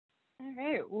All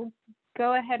right, we'll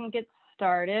go ahead and get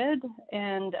started.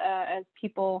 And as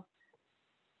people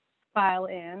file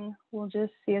in, we'll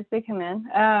just see as they come in.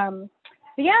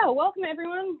 Yeah, welcome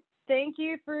everyone. Thank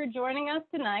you for joining us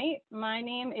tonight. My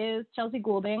name is Chelsea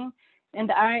Goulding,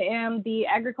 and I am the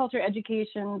Agriculture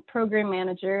Education Program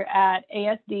Manager at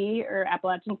ASD, or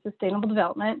Appalachian Sustainable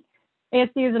Development.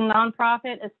 ASD is a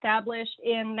nonprofit established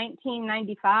in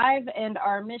 1995, and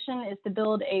our mission is to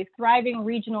build a thriving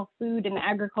regional food and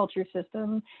agriculture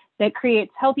system that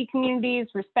creates healthy communities,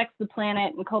 respects the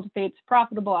planet, and cultivates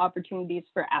profitable opportunities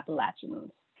for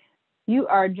Appalachians. You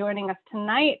are joining us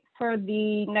tonight for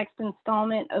the next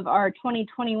installment of our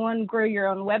 2021 Grow Your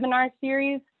Own webinar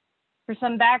series. For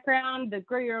some background, the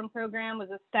Grow Your Own program was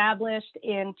established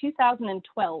in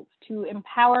 2012 to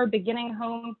empower beginning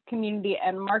home, community,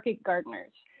 and market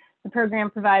gardeners. The program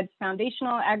provides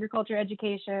foundational agriculture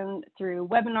education through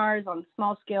webinars on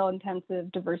small-scale,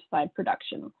 intensive, diversified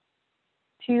production.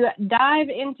 To dive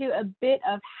into a bit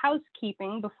of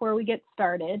housekeeping before we get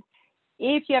started,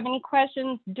 if you have any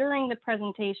questions during the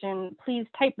presentation, please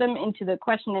type them into the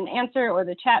question and answer or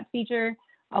the chat feature.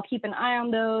 I'll keep an eye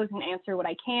on those and answer what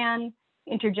I can,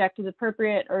 interject as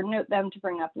appropriate, or note them to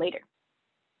bring up later.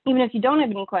 Even if you don't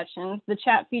have any questions, the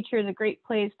chat feature is a great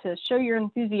place to show your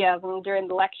enthusiasm during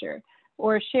the lecture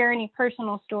or share any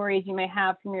personal stories you may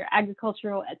have from your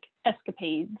agricultural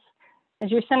escapades.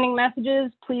 As you're sending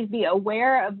messages, please be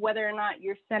aware of whether or not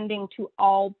you're sending to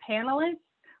all panelists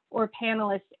or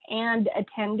panelists and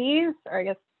attendees, or I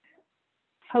guess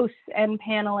hosts and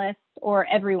panelists, or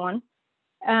everyone.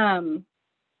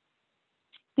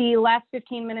 The last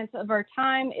 15 minutes of our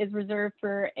time is reserved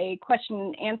for a question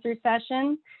and answer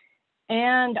session.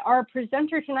 And our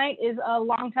presenter tonight is a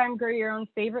longtime Grow Your Own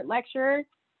favorite lecturer.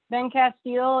 Ben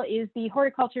Casteel is the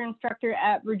horticulture instructor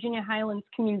at Virginia Highlands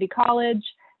Community College,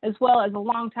 as well as a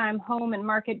longtime home and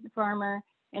market farmer,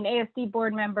 an ASD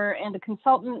board member, and a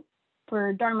consultant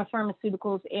for Dharma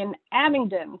Pharmaceuticals in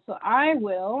Abingdon. So I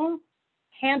will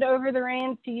hand over the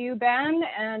reins to you, Ben,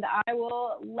 and I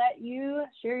will let you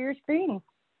share your screen.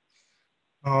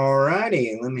 All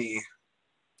righty, let me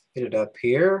get it up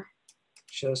here.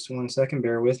 Just 1 second,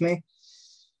 bear with me.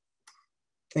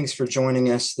 Thanks for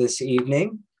joining us this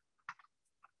evening.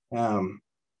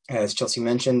 As Chelsea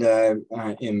mentioned, I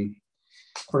am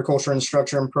horticulture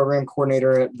instructor and program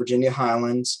coordinator at Virginia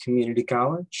Highlands Community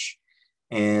College,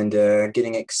 and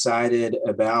getting excited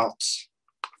about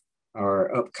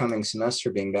our upcoming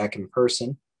semester being back in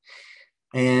person.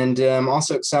 And I'm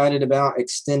also excited about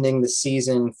extending the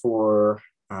season for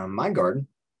my garden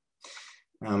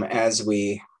as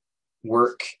we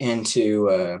work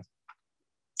into,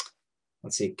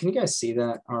 let's see, can you guys see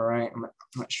that all right? I'm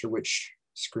not sure which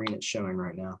screen it's showing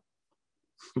right now.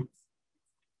 You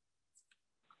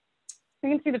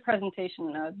can see the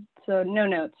presentation notes, so no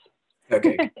notes.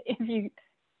 Okay. If you,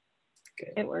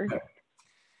 okay. It works.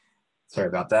 Sorry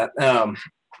about that.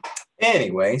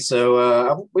 Anyway,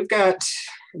 so we've got,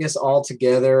 I guess, all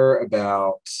together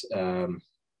about,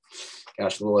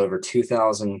 gosh, a little over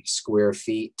 2,000 square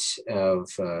feet of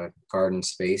garden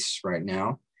space right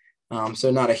now.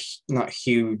 So not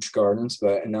huge gardens,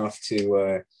 but enough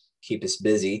to keep us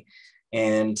busy.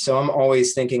 And so I'm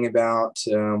always thinking about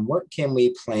what can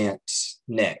we plant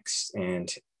next and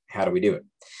how do we do it?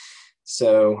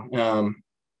 So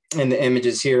in the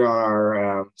images here on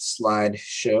our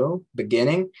slideshow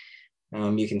beginning,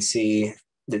 you can see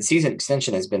that season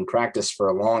extension has been practiced for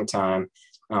a long time.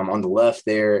 On the left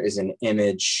there is an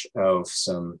image of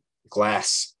some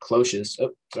glass cloches,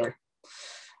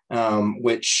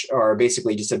 which are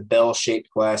basically just a bell-shaped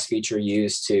glass feature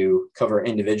used to cover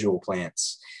individual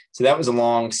plants. So that was a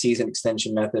long season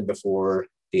extension method before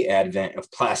the advent of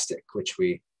plastic, which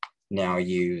we now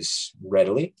use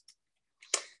readily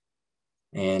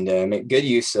and make good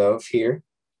use of here,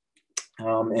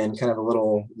 and kind of a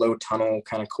little low tunnel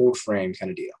kind of cold frame kind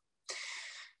of deal.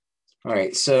 All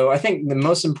right, so I think the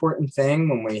most important thing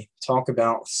when we talk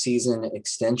about season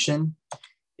extension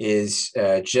is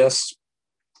just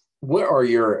what are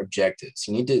your objectives?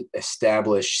 You need to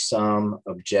establish some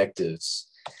objectives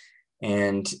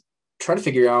and try to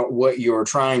figure out what you're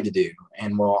trying to do.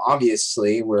 And well,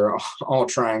 obviously, we're all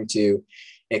trying to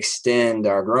extend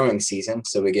our growing season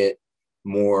so we get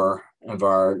more of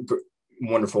our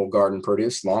wonderful garden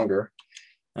produce longer.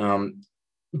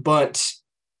 But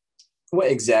what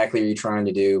exactly are you trying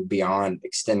to do beyond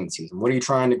extending the season? What are you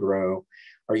trying to grow?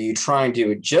 Are you trying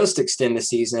to just extend the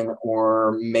season,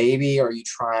 or maybe are you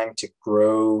trying to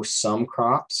grow some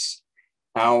crops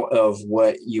out of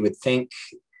what you would think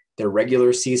their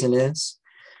regular season is?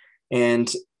 And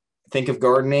think of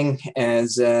gardening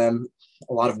as a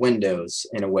lot of windows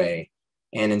in a way.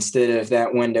 And instead of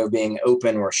that window being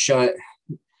open or shut,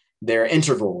 there are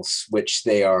intervals which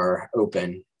they are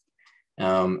open.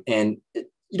 And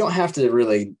you don't have to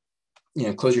really,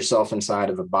 close yourself inside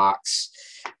of a box.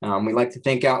 We like to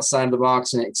think outside of the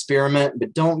box and experiment,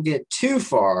 but don't get too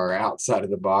far outside of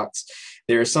the box.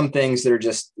 There are some things that are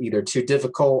just either too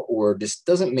difficult or just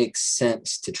doesn't make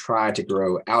sense to try to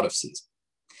grow out of season.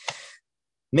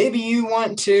 Maybe you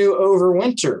want to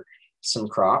overwinter some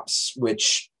crops,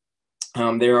 which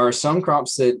there are some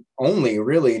crops that only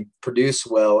really produce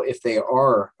well if they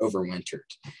are overwintered.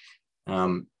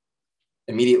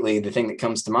 Immediately, the thing that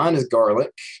comes to mind is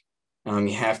garlic.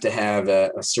 You have to have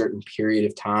a certain period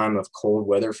of time of cold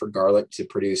weather for garlic to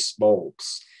produce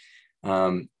bulbs.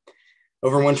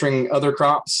 Overwintering other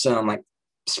crops, like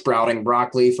sprouting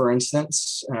broccoli, for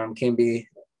instance, can be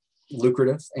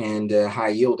lucrative and high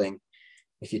yielding.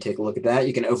 If you take a look at that,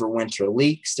 you can overwinter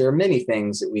leeks. There are many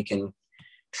things that we can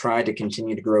try to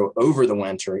continue to grow over the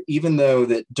winter, even though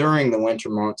that during the winter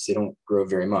months, they don't grow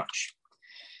very much.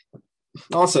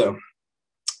 Also,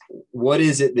 what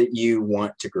is it that you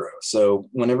want to grow? So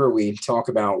whenever we talk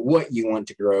about what you want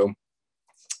to grow,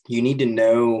 you need to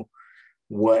know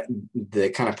what the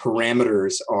kind of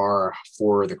parameters are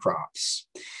for the crops.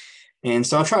 And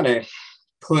so I'll try to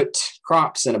put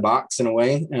crops in a box in a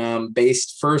way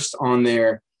based first on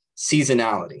their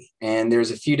seasonality. And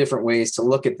there's a few different ways to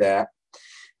look at that.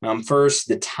 First,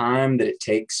 the time that it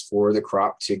takes for the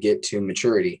crop to get to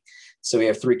maturity. So we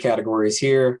have three categories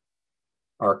here.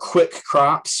 Our quick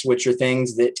crops, which are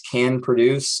things that can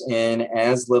produce in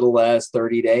as little as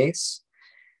 30 days.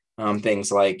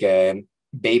 Things like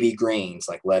baby greens,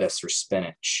 like lettuce or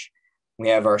spinach. We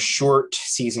have our short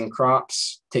season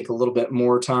crops, take a little bit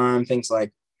more time, things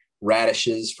like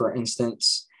radishes, for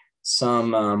instance.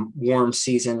 Some warm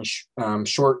season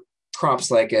short crops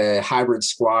like a hybrid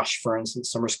squash, for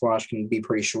instance. Summer squash can be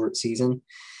pretty short season.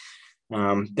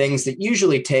 Things that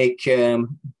usually take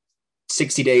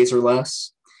 60 days or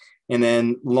less. And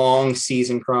then long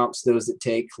season crops, those that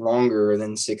take longer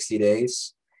than 60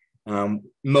 days.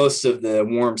 Most of the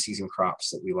warm season crops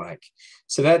that we like.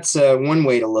 So that's one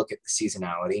way to look at the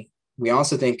seasonality. We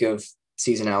also think of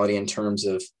seasonality in terms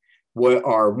of what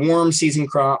are warm season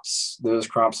crops, those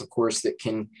crops, of course, that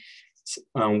can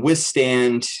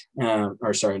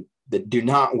that do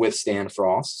not withstand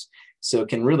frost. So it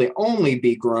can really only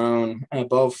be grown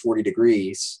above 40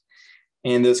 degrees.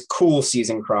 And those cool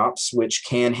season crops, which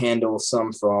can handle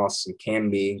some frost and can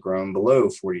be grown below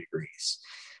 40 degrees.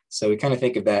 So we kind of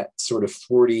think of that sort of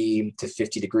 40 to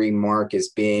 50 degree mark as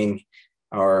being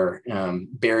our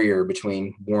barrier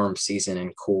between warm season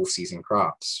and cool season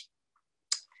crops.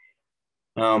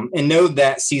 And know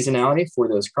that seasonality for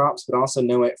those crops, but also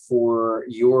know it for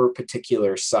your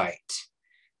particular site.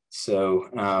 So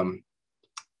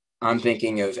I'm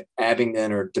thinking of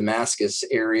Abingdon or Damascus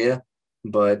area,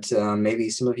 but maybe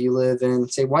some of you live in,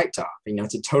 say, White Top.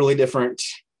 It's a totally different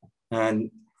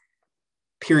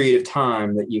period of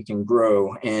time that you can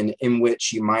grow and in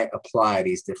which you might apply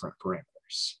these different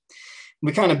parameters.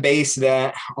 We kind of base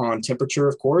that on temperature,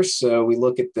 of course. So we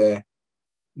look at the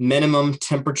minimum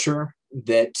temperature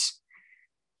that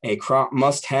a crop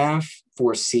must have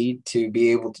for seed to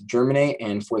be able to germinate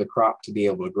and for the crop to be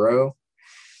able to grow.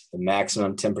 The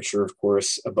maximum temperature, of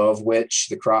course, above which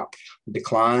the crop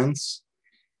declines,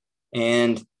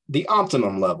 and the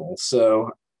optimum level. So,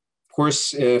 of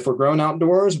course, if we're growing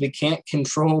outdoors, we can't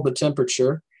control the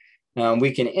temperature.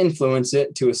 We can influence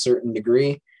it to a certain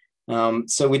degree.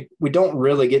 So we don't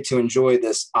really get to enjoy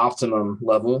this optimum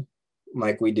level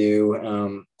like we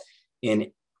do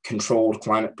in controlled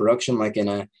climate production, like in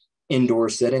an indoor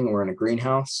setting or in a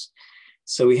greenhouse.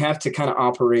 So we have to kind of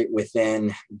operate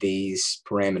within these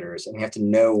parameters, and we have to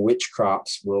know which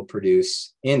crops will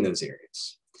produce in those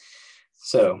areas.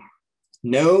 So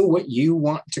know what you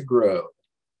want to grow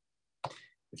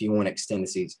if you want to extend the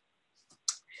season.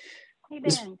 Hey,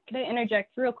 Ben, can I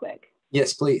interject real quick?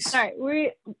 Yes, please. All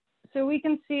right, so we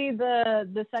can see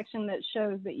the section that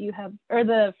shows that you have, or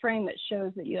the frame that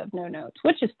shows that you have no notes,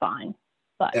 which is fine.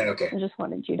 But okay. I just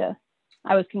wanted you to,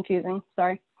 I was confusing,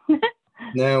 sorry.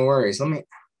 No worries. I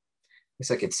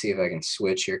guess I could see if I can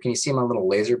switch here. Can you see my little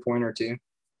laser pointer too?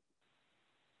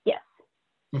 Yes.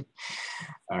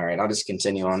 All right, I'll just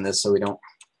continue on this so we don't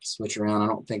switch around. I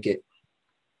don't think it,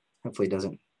 hopefully it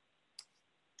doesn't.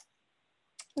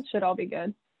 It should all be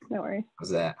good. No worries. How's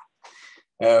that?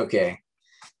 Okay.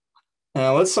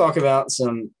 Let's talk about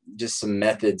some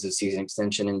methods of season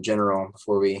extension in general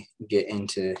before we get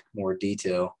into more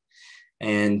detail.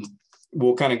 And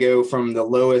we'll kind of go from the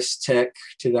lowest tech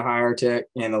to the higher tech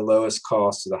and the lowest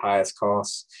cost to the highest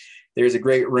cost. there's a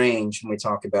great range when we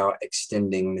talk about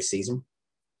extending the season.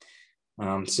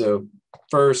 So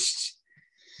first,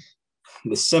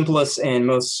 the simplest and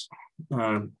most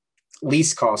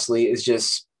least costly is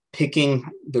just picking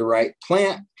the right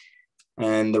plant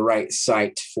and the right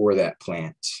site for that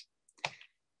plant.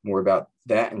 More about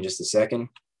that in just a second.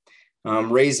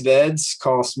 Raised beds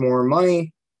cost more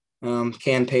money,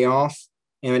 can pay off,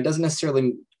 and it doesn't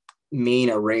necessarily mean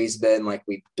a raised bed like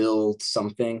we build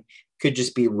something. It could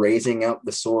just be raising up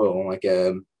the soil, like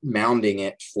mounding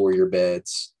it for your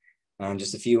beds.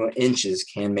 Just a few inches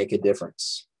can make a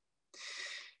difference.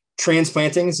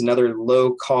 Transplanting is another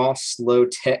low cost, low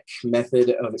tech method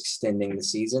of extending the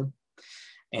season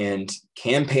and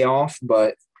can pay off,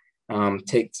 but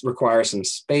requires some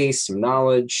space, some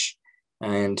knowledge,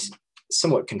 and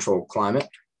somewhat controlled climate.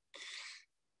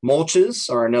 Mulches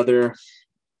are another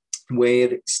way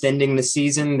of extending the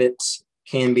season that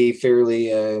can be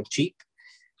fairly cheap,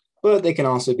 but they can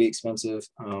also be expensive.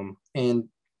 And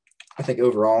I think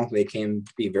overall they can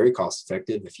be very cost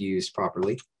effective if used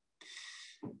properly.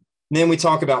 Then we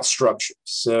talk about structures.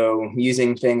 So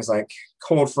using things like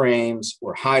cold frames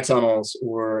or high tunnels,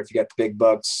 or if you got the big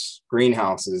bucks,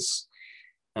 greenhouses.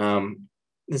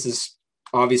 This is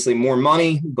obviously more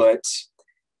money, but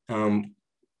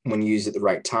when used at the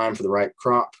right time for the right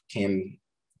crop, can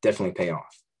definitely pay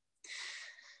off.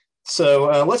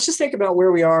 So let's just think about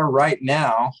where we are right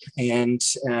now and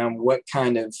what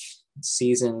kind of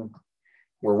season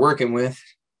we're working with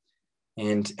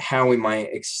and how we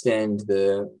might extend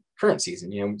the current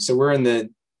season. So we're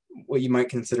in what you might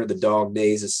consider the dog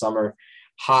days of summer,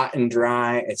 hot and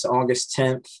dry. It's August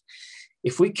 10th.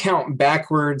 If we count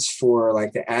backwards for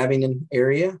like the Abingdon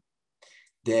area,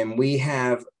 then we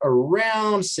have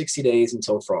around 60 days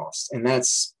until frost. And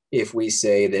that's if we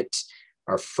say that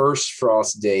our first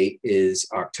frost date is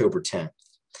October 10th.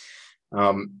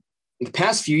 The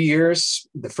past few years,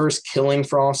 the first killing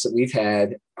frost that we've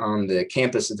had on the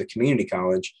campus of the community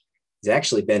college has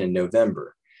actually been in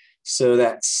November. So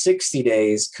that 60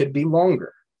 days could be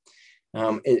longer.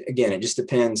 Again, it just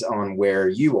depends on where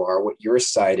you are, what your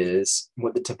site is,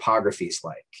 what the topography is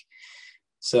like.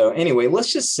 So anyway,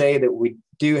 let's just say that we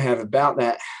do have about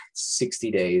that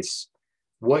 60 days.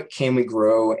 What can we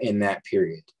grow in that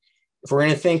period? If we're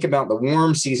going to think about the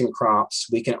warm season crops,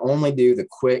 we can only do the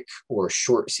quick or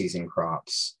short season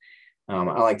crops. I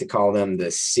like to call them the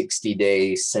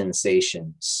 60-day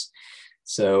sensations.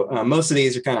 So most of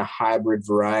these are kind of hybrid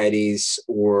varieties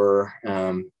or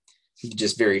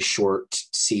just very short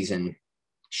season,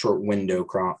 short window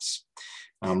crops.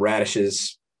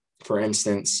 Radishes, for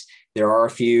instance, there are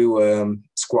a few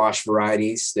squash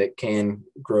varieties that can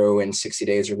grow in 60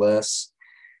 days or less.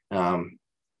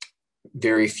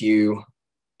 Very few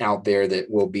out there that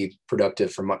will be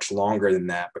productive for much longer than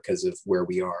that because of where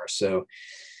we are. So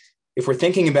if we're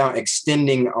thinking about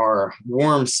extending our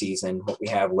warm season, what we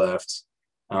have left,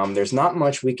 there's not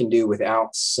much we can do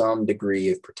without some degree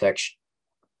of protection.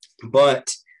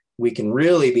 But we can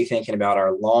really be thinking about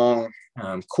our long,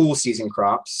 cool season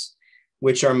crops,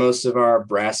 which are most of our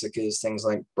brassicas, things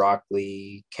like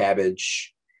broccoli,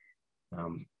 cabbage,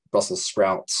 Brussels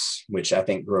sprouts, which I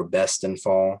think grow best in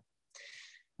fall,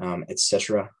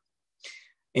 etc.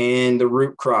 And the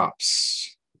root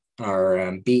crops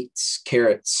are beets,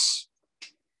 carrots,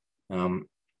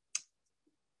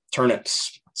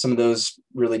 turnips. Some of those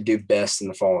really do best in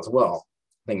the fall as well.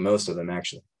 I think most of them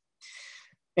actually.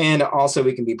 And also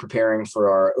we can be preparing for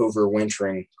our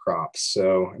overwintering crops.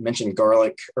 So I mentioned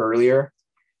garlic earlier,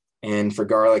 and for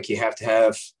garlic, you have to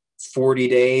have 40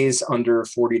 days under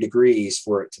 40 degrees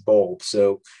for it to bulb.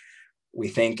 So we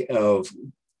think of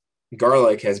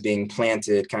garlic as being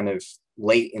planted kind of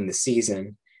late in the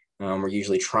season. We're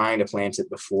usually trying to plant it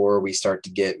before we start to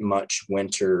get much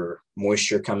winter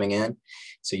moisture coming in.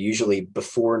 So usually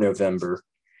before November.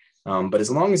 But as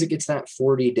long as it gets that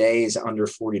 40 days under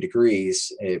 40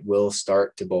 degrees, it will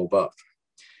start to bulb up.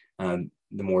 The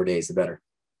more days, the better.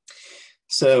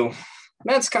 So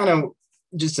that's kind of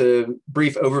just a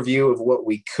brief overview of what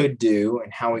we could do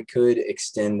and how we could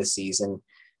extend the season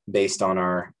based on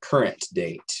our current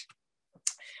date.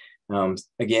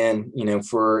 Again,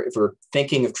 if we're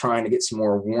thinking of trying to get some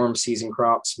more warm season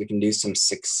crops, we can do some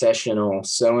successional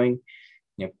sowing,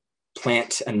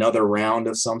 plant another round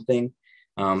of something.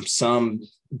 Some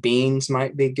beans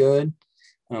might be good.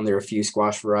 There are a few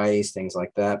squash varieties, things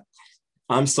like that.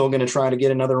 I'm still going to try to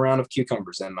get another round of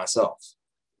cucumbers in myself.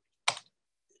 Of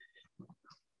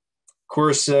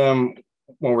course, when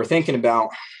we're thinking about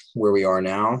where we are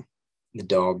now, the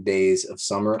dog days of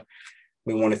summer,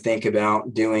 we want to think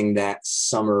about doing that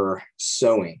summer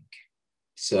sowing.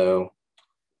 So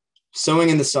Sowing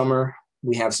in the summer,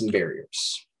 we have some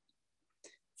barriers.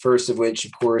 First of which,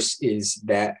 of course, is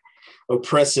that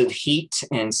oppressive heat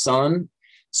and sun.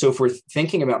 So if we're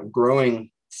thinking about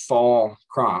growing fall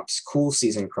crops, cool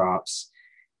season crops,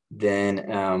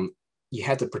 then you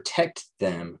have to protect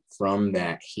them from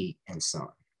that heat and sun.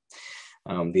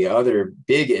 The other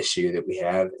big issue that we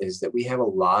have is that we have a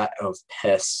lot of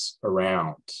pests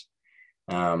around.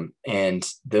 And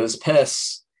those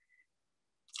pests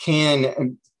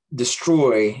can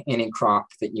destroy any crop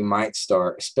that you might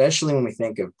start, especially when we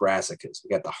think of brassicas. We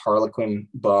got the harlequin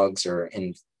bugs are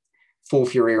in full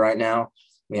fury right now.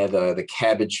 We have the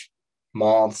cabbage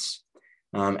moths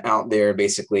out there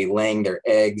basically laying their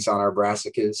eggs on our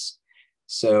brassicas.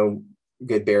 So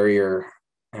good barrier.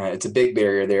 It's a big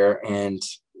barrier there, and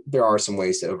there are some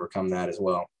ways to overcome that as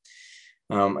well.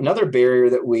 Another barrier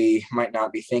that we might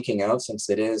not be thinking of, since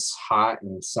it is hot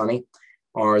and sunny,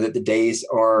 are that the days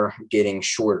are getting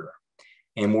shorter.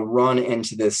 And we'll run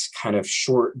into this kind of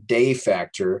short day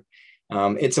factor.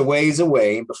 It's a ways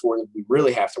away before we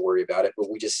really have to worry about it,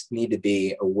 but we just need to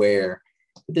be aware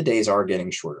that the days are getting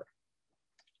shorter.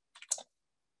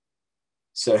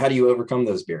 So how do you overcome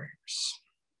those barriers?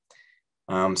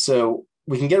 So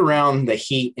we can get around the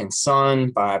heat and sun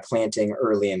by planting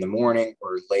early in the morning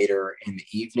or later in the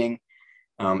evening,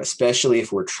 especially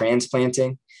if we're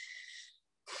transplanting.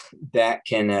 That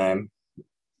can,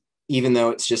 even though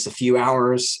it's just a few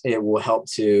hours, it will help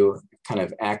to kind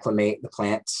of acclimate the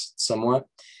plants somewhat.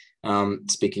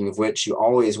 Speaking of which, you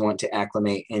always want to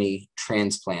acclimate any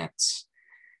transplants.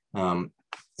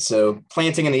 So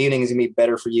planting in the evening is gonna be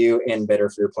better for you and better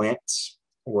for your plants,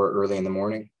 or early in the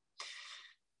morning.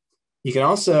 You can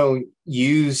also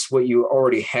use what you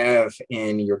already have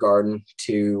in your garden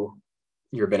to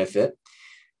your benefit,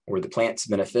 or the plant's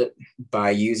benefit,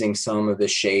 by using some of the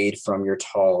shade from your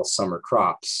tall summer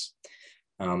crops.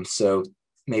 So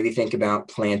maybe think about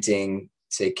planting,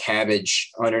 say,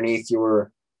 cabbage underneath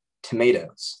your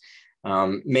tomatoes.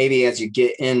 Maybe as you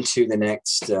get into the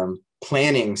next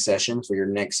planning session for your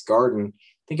next garden,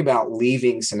 think about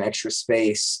leaving some extra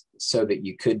space so that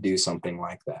you could do something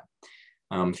like that.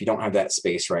 If you don't have that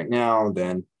space right now,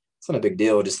 then it's not a big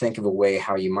deal. Just think of a way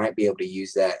how you might be able to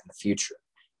use that in the future.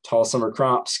 Tall summer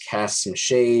crops cast some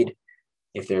shade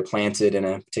if they're planted in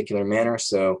a particular manner,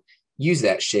 so use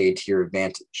that shade to your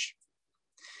advantage.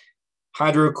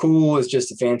 Hydrocool is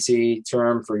just a fancy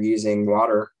term for using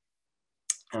water.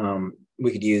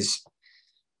 We could use,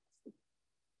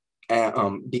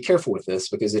 be careful with this,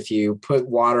 because if you put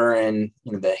water in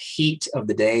the heat of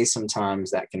the day,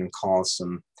 sometimes that can cause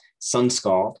some sun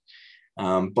scald.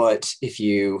 But if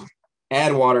you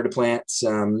add water to plants,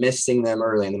 misting them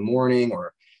early in the morning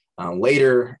or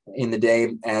later in the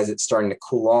day as it's starting to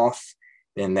cool off,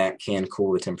 then that can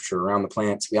cool the temperature around the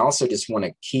plants. We also just want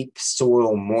to keep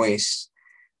soil moist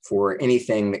for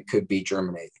anything that could be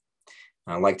germinating.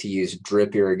 I like to use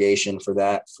drip irrigation for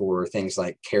that, for things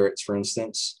like carrots, for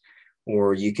instance,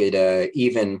 or you could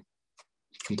even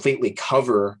completely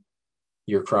cover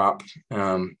your crop,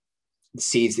 the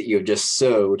seeds that you have just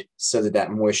sowed, so that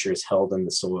that moisture is held in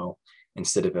the soil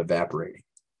instead of evaporating.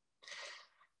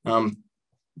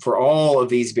 For all of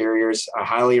these barriers, I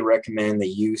highly recommend the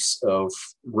use of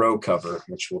row cover,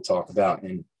 which we'll talk about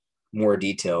in more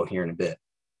detail here in a bit.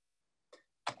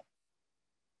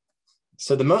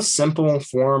 So the most simple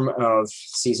form of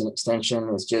season extension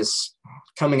is just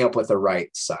coming up with the right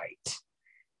site,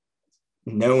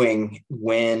 knowing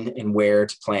when and where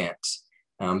to plant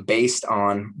based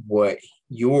on what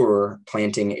your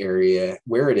planting area,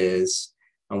 where it is,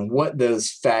 and what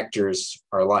those factors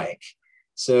are like.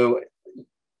 So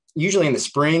usually in the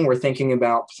spring, we're thinking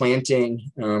about planting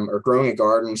or growing a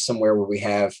garden somewhere where we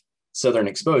have southern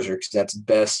exposure, because that's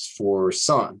best for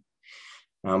sun.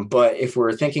 But if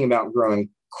we're thinking about growing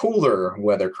cooler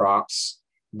weather crops,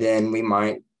 then we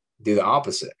might do the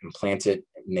opposite and plant it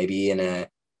maybe in a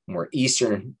more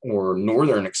eastern or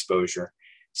northern exposure,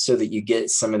 so that you get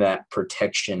some of that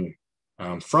protection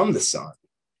from the sun.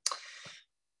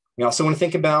 We also want to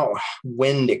think about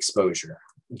wind exposure.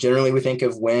 Generally, we think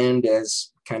of wind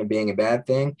as kind of being a bad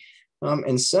thing.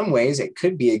 In some ways, it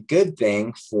could be a good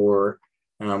thing for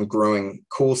growing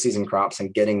cool season crops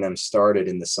and getting them started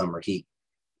in the summer heat.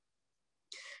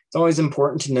 It's always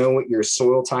important to know what your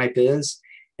soil type is,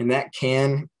 and that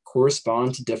can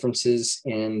correspond to differences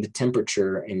in the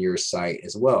temperature in your site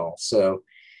as well. So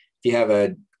if you have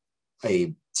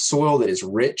a soil that is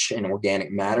rich in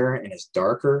organic matter and is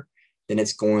darker, then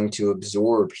it's going to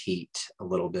absorb heat a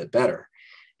little bit better.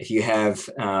 If you have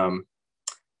a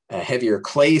heavier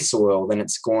clay soil, then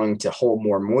it's going to hold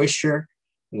more moisture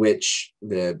which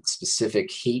the specific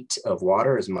heat of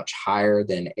water is much higher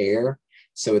than air.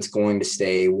 So it's going to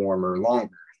stay warmer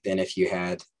longer than if you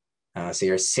had, say,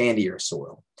 a sandier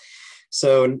soil.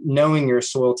 So knowing your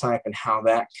soil type and how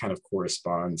that kind of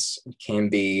corresponds can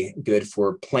be good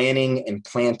for planning and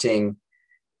planting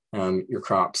your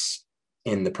crops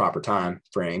in the proper time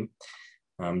frame,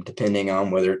 depending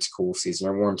on whether it's cool season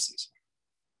or warm season.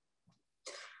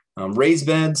 Raised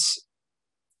beds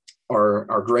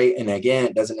are great. And again,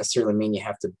 it doesn't necessarily mean you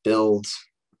have to build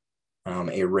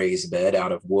a raised bed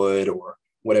out of wood or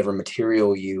whatever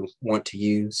material you want to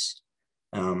use.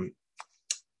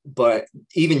 But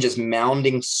even just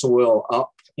mounding soil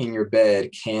up in your bed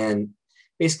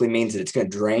basically means that it's going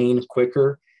to drain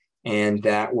quicker, and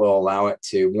that will allow it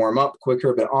to warm up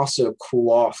quicker, but also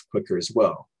cool off quicker as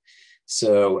well.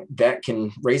 So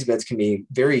raised beds can be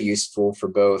very useful for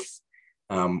both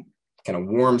kind of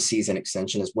warm season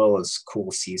extension as well as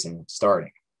cool season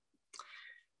starting.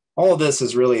 All of this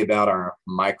is really about our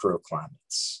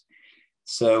microclimates.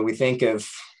 So we think of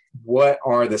what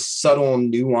are the subtle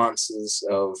nuances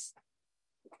of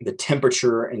the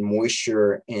temperature and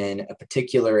moisture in a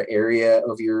particular area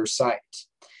of your site.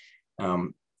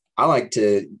 I like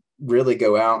to really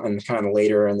go out and kind of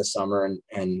later in the summer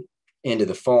and into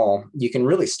the fall, you can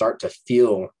really start to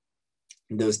feel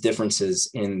those differences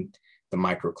in the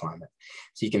microclimate.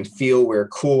 So you can feel where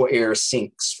cool air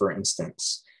sinks, for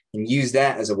instance, and use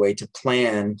that as a way to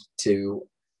plan to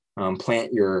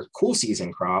plant your cool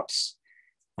season crops,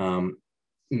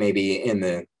 maybe in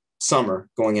the summer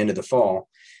going into the fall.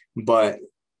 But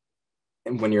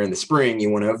when you're in the spring,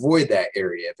 you want to avoid that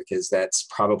area because that's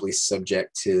probably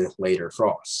subject to later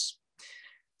frosts.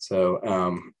 So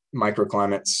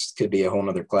microclimates could be a whole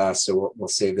nother class, so we'll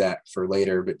save that for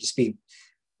later, but just be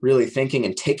really thinking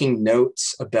and taking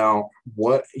notes about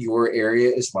what your area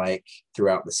is like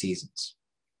throughout the seasons.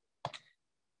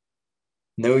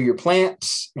 Know your plant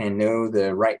and know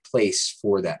the right place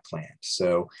for that plant.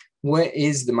 So what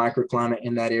is the microclimate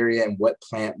in that area and what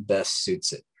plant best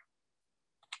suits it?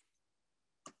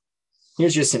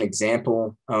 Here's just an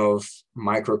example of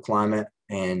microclimate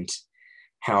and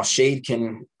how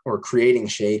creating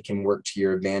shade can work to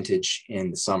your advantage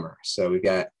in the summer. So we've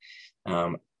got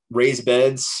raised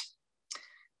beds.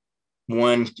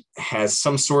 One has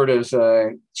some sort of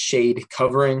shade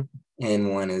covering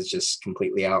and one is just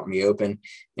completely out in the open.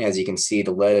 As you can see,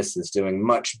 the lettuce is doing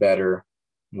much better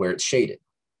where it's shaded.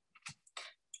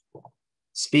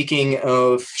 Speaking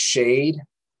of shade,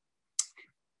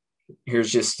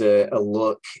 here's just a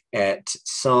look at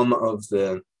some of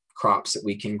the crops that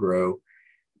we can grow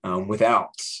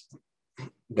without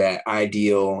that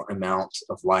ideal amount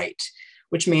of light,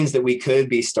 which means that we could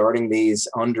be starting these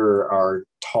under our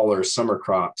taller summer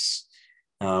crops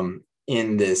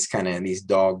in these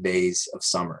dog days of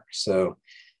summer. So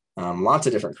lots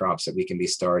of different crops that we can be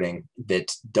starting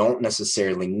that don't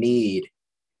necessarily need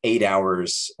 8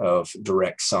 hours of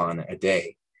direct sun a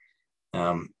day.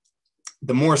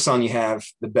 The more sun you have,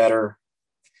 the better,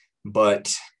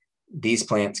 but these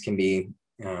plants can be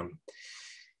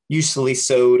usefully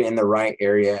sowed in the right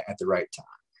area at the right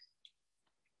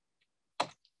time.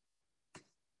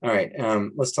 All right,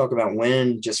 let's talk about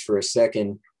wind just for a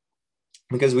second,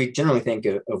 because we generally think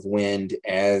of wind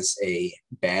as a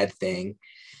bad thing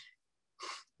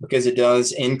because it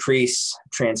does increase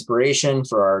transpiration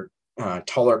for our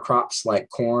taller crops like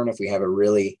corn. If we have a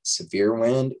really severe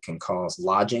wind, it can cause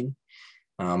lodging,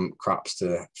 crops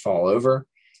to fall over.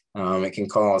 It can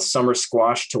cause summer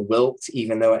squash to wilt,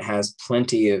 even though it has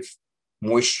plenty of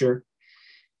moisture.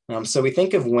 So we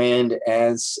think of wind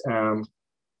as a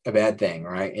bad thing,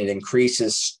 right? It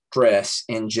increases stress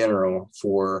in general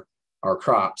for our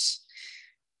crops,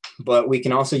 but we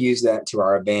can also use that to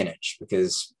our advantage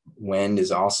because wind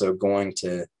is also going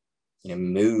to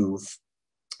move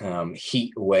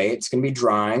heat away. It's going to be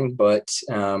drying, but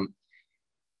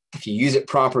if you use it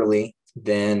properly,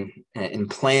 then and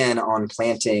plan on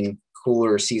planting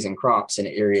cooler season crops in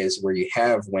areas where you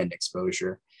have wind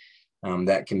exposure,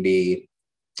 that can be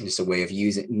just a way of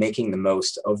making the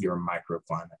most of your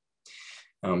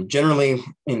microclimate. Generally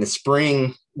in the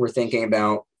spring, we're thinking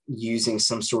about using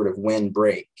some sort of wind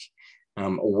break, a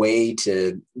way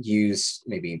to use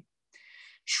maybe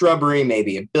shrubbery,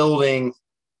 maybe a building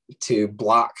to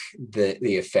block the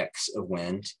effects of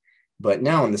wind. But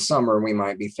now in the summer, we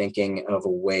might be thinking of a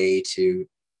way to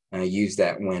use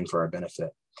that wind for our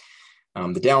benefit.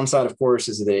 The downside, of course,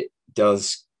 is that it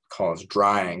does cause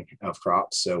drying of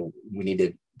crops. So we need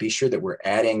to be sure that we're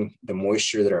adding the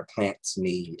moisture that our plants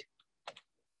need.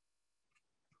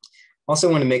 Also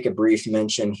want to make a brief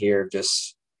mention here of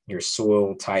just your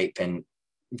soil type and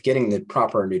getting the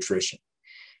proper nutrition.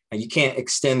 You can't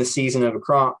extend the season of a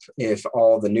crop if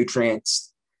all the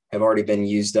nutrients have already been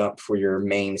used up for your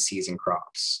main season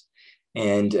crops.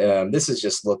 And this is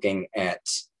just looking at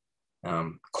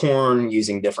corn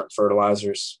using different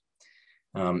fertilizers.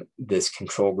 This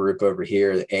control group over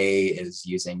here, the A, is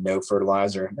using no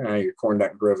fertilizer. Your corn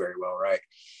doesn't grow very well, right?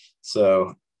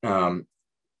 So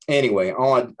anyway,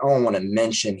 all I want to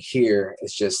mention here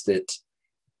is just that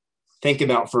think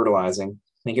about fertilizing.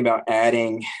 Think about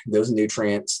adding those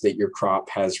nutrients that your crop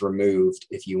has removed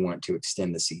if you want to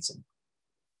extend the season.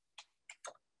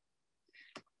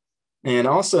 And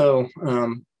also,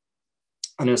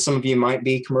 I know some of you might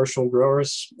be commercial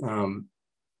growers.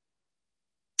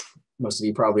 Most of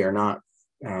you probably are not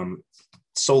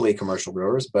solely commercial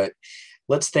growers, but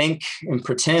let's think and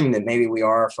pretend that maybe we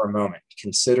are for a moment.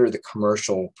 Consider the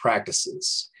commercial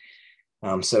practices.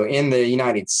 So in the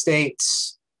United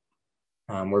States,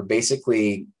 we're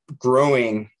basically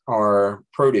growing our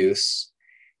produce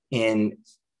in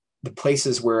the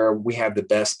places where we have the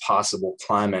best possible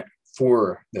climate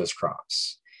for those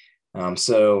crops.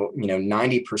 So,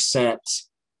 90%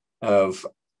 of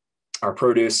our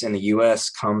produce in the US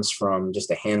comes from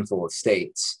just a handful of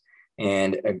states.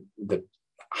 And the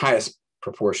highest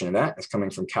proportion of that is coming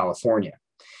from California.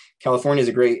 California is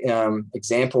a great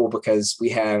example because we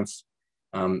have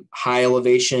high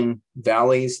elevation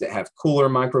valleys that have cooler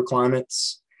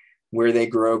microclimates where they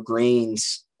grow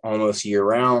greens almost year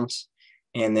round.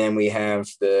 And then we have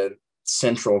the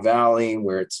Central Valley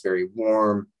where it's very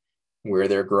warm, where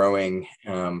they're growing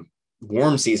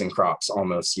warm season crops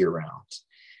almost year round.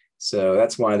 So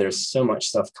that's why there's so much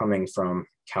stuff coming from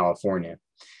California.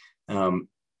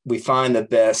 We find the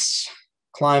best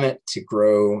climate to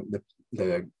grow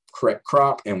the correct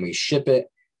crop and we ship it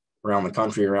around the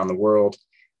country, around the world.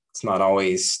 It's not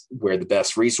always where the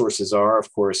best resources are.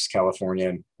 Of course,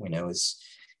 California, we know, is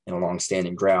in a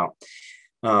long-standing drought.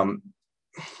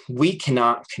 We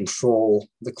cannot control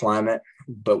the climate,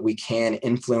 but we can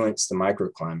influence the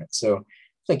microclimate. So I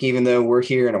think even though we're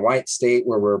here in a white state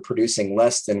where we're producing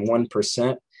less than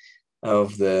 1%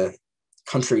 of the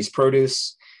country's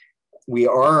produce, we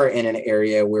are in an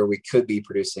area where we could be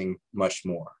producing much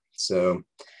more. So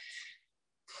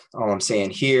all I'm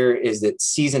saying here is that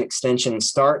season extension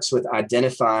starts with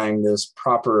identifying those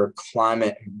proper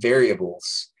climate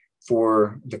variables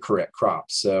for the correct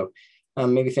crop. So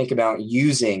maybe think about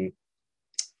using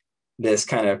this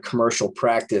kind of commercial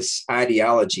practice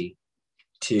ideology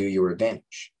to your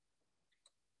advantage.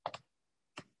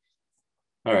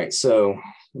 All right, so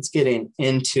let's get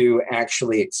into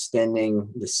actually extending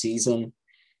the season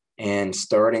and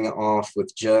starting off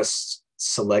with just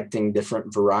selecting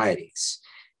different varieties,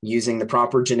 using the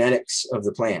proper genetics of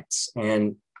the plants.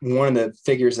 And one of the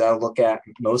figures that I look at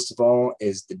most of all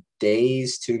is the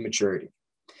days to maturity.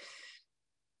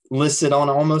 Listed on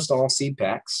almost all seed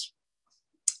packs.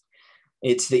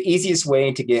 It's the easiest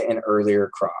way to get an earlier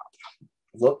crop.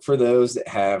 Look for those that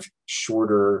have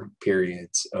shorter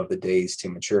periods of the days to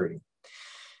maturity.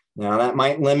 Now that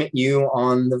might limit you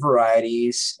on the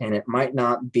varieties and it might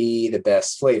not be the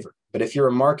best flavor, but if you're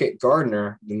a market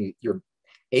gardener, then you're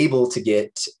able to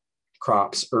get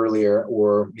crops earlier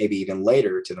or maybe even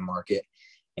later to the market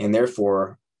and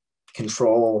therefore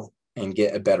control and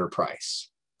get a better price.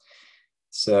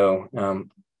 So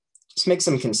just make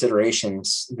some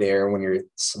considerations there when you're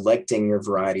selecting your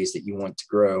varieties that you want to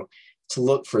grow to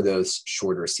look for those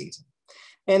shorter season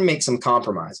and make some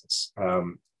compromises.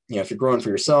 If you're growing for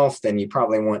yourself, then you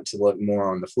probably want to look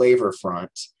more on the flavor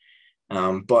front.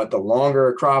 But the longer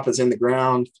a crop is in the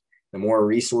ground, the more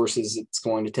resources it's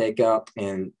going to take up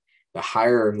and the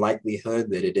higher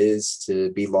likelihood that it is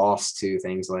to be lost to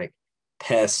things like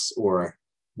pests or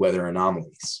weather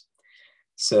anomalies.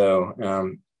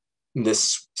 So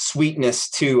this sweetness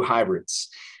to hybrids.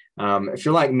 If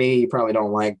you're like me, you probably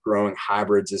don't like growing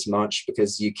hybrids as much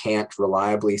because you can't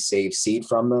reliably save seed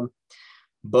from them.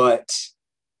 But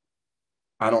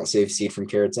I don't save seed from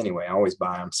carrots anyway. I always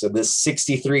buy them. So this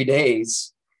 63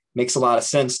 days makes a lot of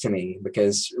sense to me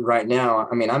because right now,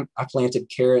 I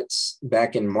planted carrots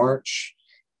back in March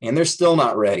and they're still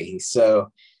not ready.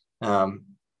 So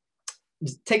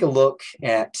take a look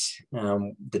at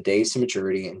the days to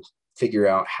maturity and figure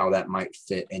out how that might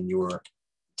fit in your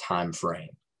time frame.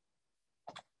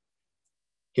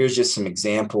 Here's just some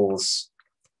examples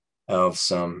of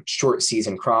some short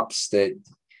season crops that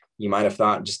you might have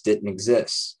thought just didn't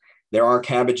exist. There are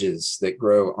cabbages that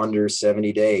grow under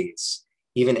 70 days,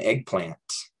 even eggplant.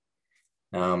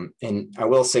 And I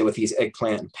will say with these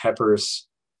eggplant and peppers,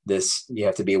 you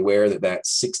have to be aware that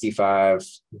 65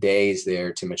 days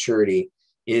there to maturity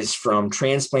is from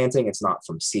transplanting. It's not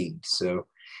from seed. So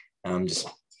just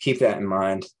keep that in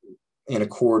mind, in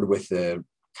accord with the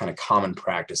kind of common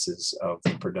practices of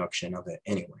the production of it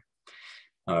anyway.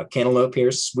 Cantaloupe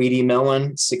here, sweetie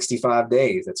melon, 65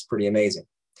 days. That's pretty amazing.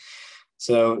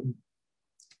 So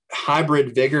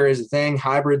hybrid vigor is a thing.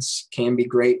 Hybrids can be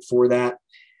great for that.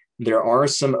 There are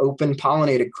some open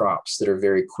pollinated crops that are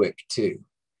very quick too.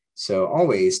 So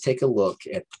always take a look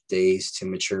at the days to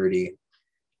maturity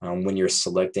when you're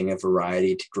selecting a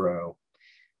variety to grow.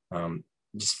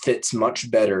 Just fits much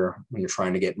better when you're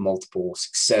trying to get multiple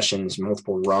successions,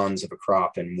 multiple runs of a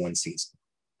crop in one season.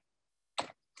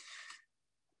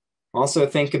 Also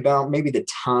think about maybe the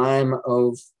time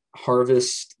of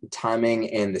harvest, the timing,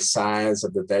 and the size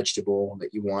of the vegetable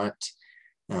that you want.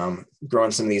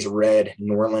 Growing some of these red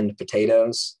Norland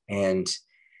potatoes, and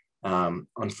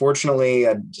unfortunately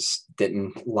I just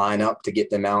didn't line up to get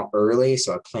them out early,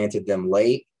 so I planted them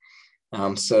late.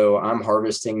 So I'm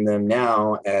harvesting them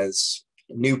now as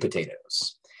new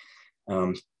potatoes.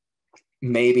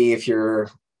 Maybe if you're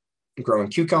growing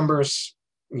cucumbers,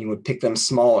 you would pick them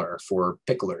smaller for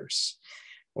picklers,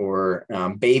 or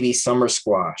baby summer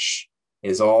squash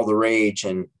is all the rage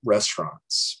in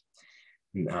restaurants.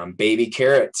 Baby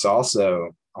carrots also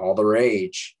all the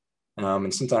rage.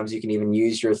 And sometimes you can even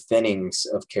use your thinnings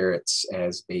of carrots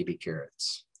as baby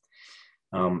carrots.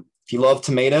 If you love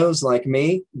tomatoes like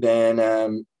me,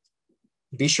 then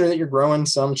be sure that you're growing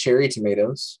some cherry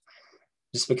tomatoes,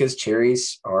 just because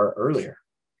cherries are earlier.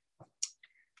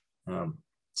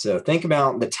 So think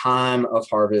about the time of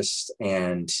harvest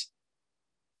and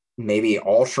maybe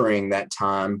altering that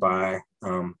time by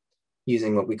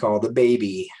using what we call the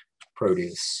baby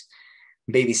produce.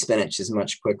 Baby spinach is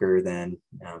much quicker than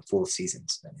full season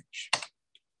spinach.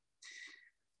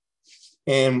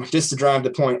 And just to drive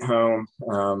the point home,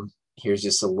 here's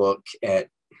just a look at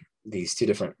these two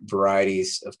different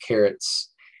varieties of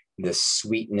carrots. The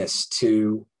Sweetness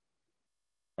 2,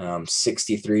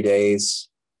 63 days.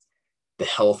 The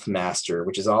Health Master,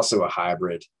 which is also a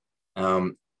hybrid.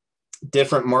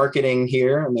 Different marketing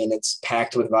here. I mean, it's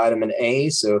packed with vitamin A,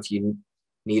 so if you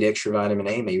need extra vitamin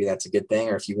A, maybe that's a good thing.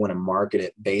 Or if you want to market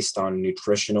it based on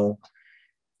nutritional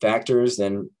factors,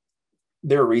 then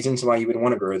there are reasons why you would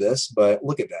want to grow this. But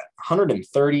look at that,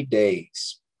 130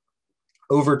 days,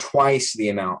 over twice the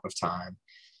amount of time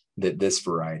that this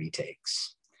variety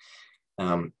takes.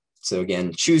 So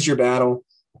again, choose your battle,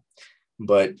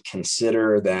 but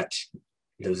consider that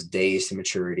those days to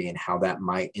maturity and how that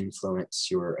might influence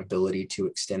your ability to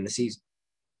extend the season.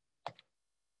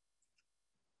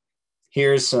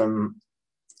 Here's some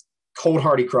cold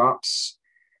hardy crops.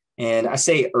 And I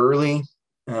say early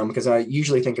because I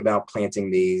usually think about planting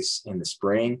these in the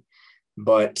spring,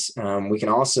 but we can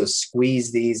also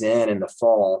squeeze these in the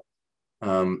fall,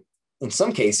 in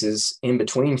some cases in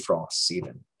between frosts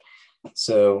even.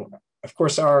 So of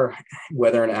course our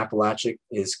weather in Appalachia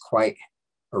is quite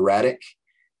erratic.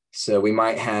 So we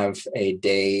might have a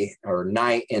day or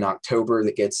night in October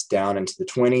that gets down into the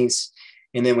 20s,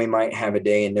 and then we might have a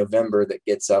day in November that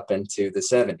gets up into the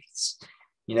 70s.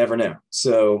 You never know.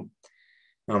 So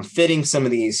fitting some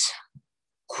of these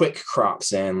quick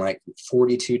crops in, like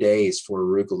 42 days for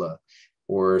arugula,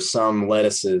 or some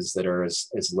lettuces that are as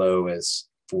low as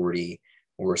 40,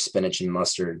 or spinach and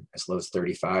mustard as low as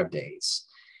 35 days.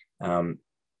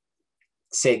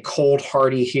 Say cold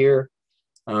hardy here.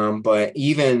 But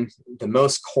even the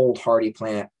most cold hardy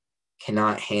plant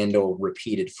cannot handle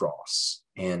repeated frosts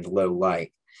and low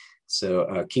light.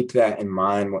 So keep that in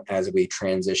mind as we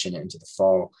transition into the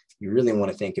fall. You really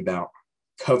want to think about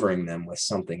covering them with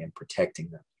something and protecting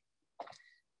them.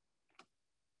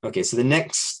 Okay, so the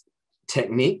next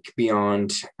technique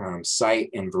beyond site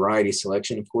and variety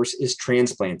selection, of course, is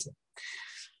transplanting.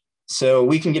 So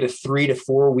we can get a 3 to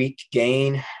 4 week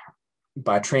gain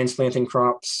by transplanting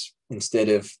crops instead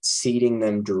of seeding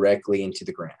them directly into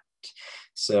the ground.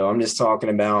 So I'm just talking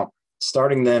about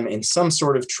starting them in some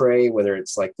sort of tray, whether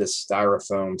it's like this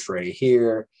styrofoam tray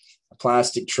here, a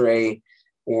plastic tray,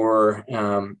 or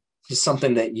just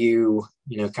something that you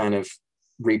kind of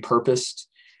repurposed.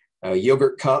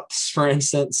 Yogurt cups, for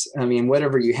instance. I mean,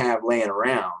 whatever you have laying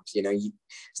around,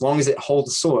 as long as it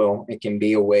holds soil, it can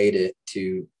be a way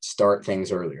to start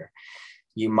things earlier.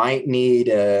 You might need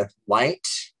light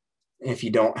if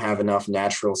you don't have enough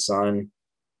natural sun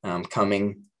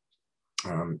coming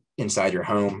inside your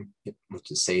home. Let's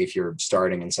just say if you're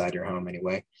starting inside your home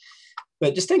anyway.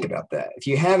 But just think about that. If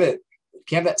you have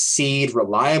that seed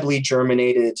reliably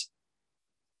germinated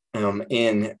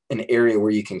in an area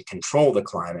where you can control the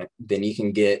climate, then you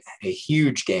can get a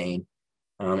huge gain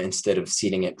instead of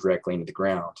seeding it directly into the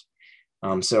ground.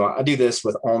 So I do this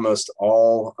with almost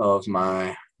all of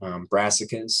my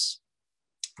brassicas,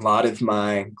 a lot of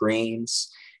my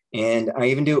greens, and I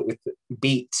even do it with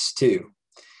beets too.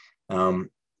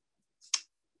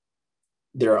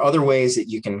 There are other ways that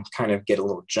you can kind of get a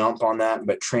little jump on that,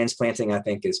 but transplanting, I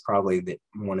think, is probably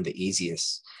one of the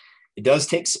easiest. It does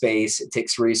take space, it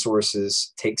takes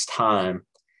resources, it takes time,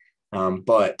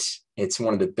 but it's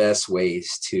one of the best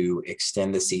ways to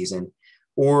extend the season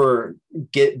or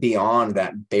get beyond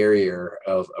that barrier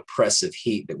of oppressive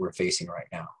heat that we're facing right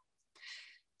now.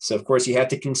 So, of course, you have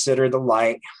to consider the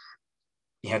light.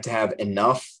 You have to have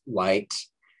enough light,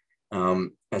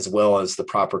 as well as the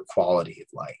proper quality of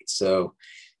light. So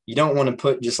you don't want to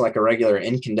put just like a regular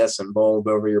incandescent bulb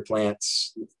over your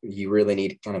plants. You really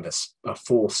need kind of a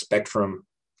full spectrum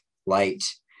light.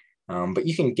 But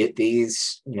you can get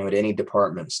these, at any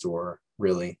department store,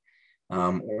 really.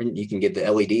 Or you can get the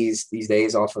LEDs these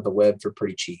days off of the web for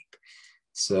pretty cheap.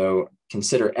 So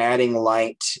consider adding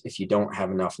light if you don't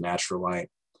have enough natural light.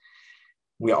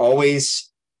 We always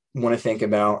want to think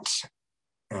about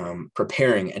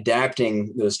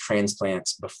adapting those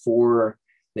transplants before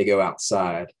they go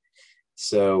outside.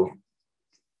 So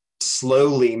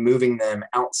slowly moving them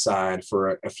outside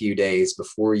for a few days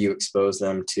before you expose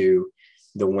them to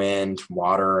the wind,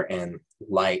 water, and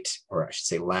light, or I should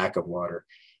say lack of water,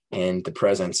 and the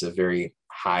presence of very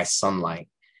high sunlight,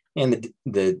 and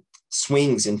the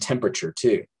swings in temperature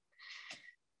too.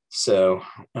 So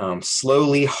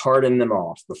slowly harden them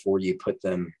off before you put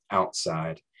them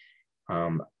outside.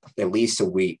 At least a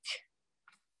week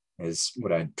is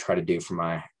what I try to do for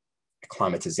my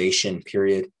acclimatization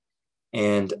period.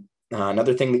 And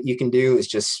another thing that you can do is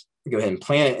just go ahead and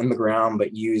plant it in the ground,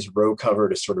 but use row cover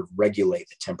to sort of regulate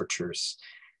the temperatures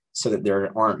so that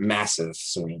there aren't massive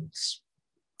swings.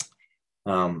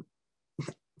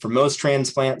 For most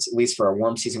transplants, at least for our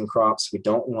warm season crops, we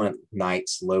don't want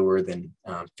nights lower than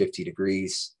 50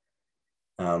 degrees.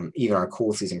 Even our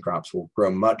cool season crops will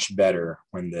grow much better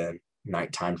when the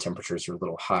nighttime temperatures are a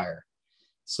little higher.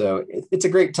 So it's a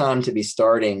great time to be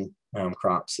starting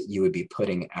crops that you would be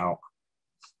putting out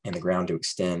in the ground to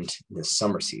extend this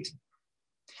summer season.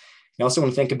 You also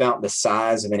want to think about the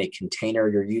size of any container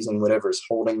you're using, whatever's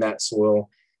holding that soil.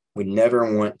 We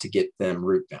never want to get them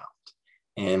root bound.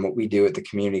 And what we do at the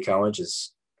community college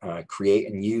is create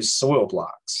and use soil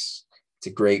blocks. It's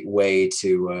a great way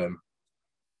to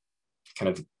kind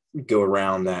of go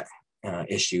around that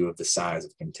issue of the size of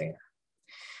the container.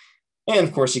 And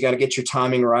of course, you got to get your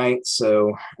timing right.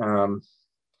 So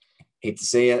hate to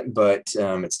say it, but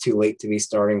it's too late to be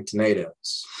starting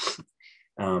tomatoes.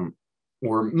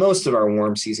 Or most of our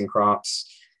warm season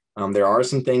crops, there are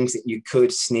some things that you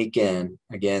could sneak in,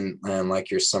 again,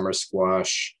 like your summer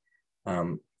squash,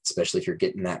 especially if you're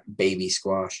getting that baby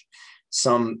squash.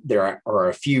 There are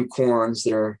a few corns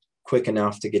that are quick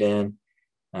enough to get in.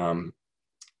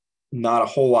 Not a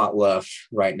whole lot left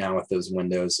right now with those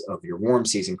windows of your warm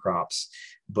season crops,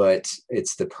 but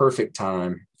it's the perfect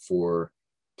time for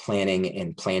planning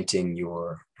and planting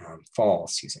your fall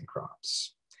season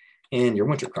crops and your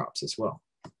winter crops as well.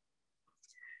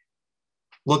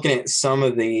 Looking at some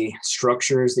of the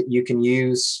structures that you can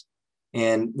use,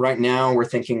 and right now we're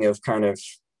thinking of kind of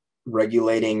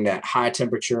regulating that high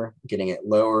temperature, getting it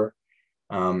lower.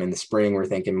 In the spring, we're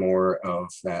thinking more of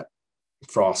that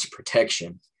frost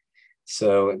protection.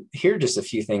 So here are just a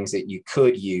few things that you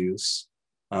could use.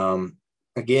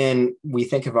 Again, we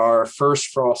think of our first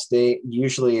frost date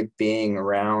usually being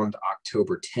around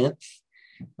October 10th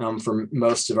for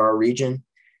most of our region,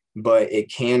 but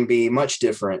it can be much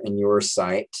different in your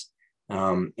site.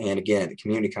 And again, at the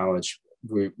community college,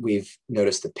 we've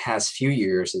noticed the past few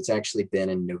years, it's actually been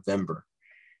in November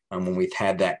when we've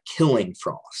had that killing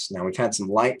frost. Now, we've had some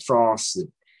light frosts that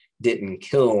didn't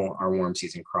kill our warm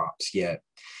season crops yet,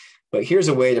 but here's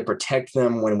a way to protect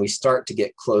them when we start to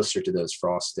get closer to those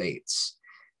frost dates.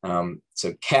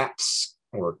 So caps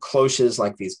or cloches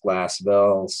like these glass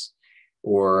bells,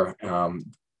 or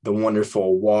the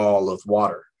wonderful wall of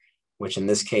water, which in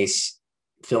this case,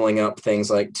 filling up things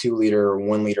like 2 liter or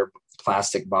 1 liter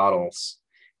plastic bottles,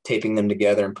 taping them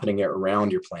together and putting it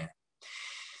around your plant.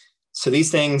 So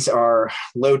these things are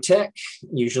low tech,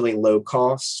 usually low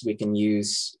cost. We can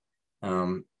use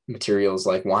materials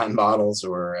like wine bottles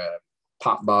or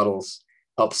pop bottles,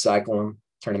 upcycle them,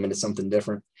 turn them into something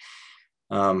different.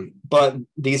 But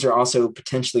these are also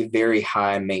potentially very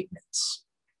high maintenance.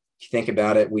 If you think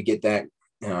about it, we get that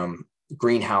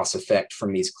greenhouse effect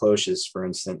from these cloches, for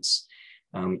instance.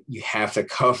 You have to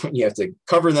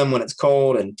cover them when it's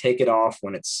cold and take it off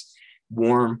when it's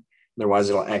warm. Otherwise,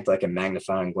 it'll act like a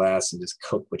magnifying glass and just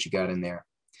cook what you got in there.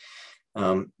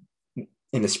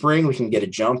 In the spring, we can get a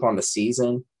jump on the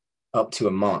season up to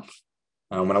a month.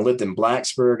 When I lived in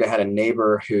Blacksburg, I had a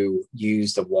neighbor who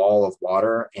used a wall of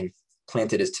water and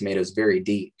planted his tomatoes very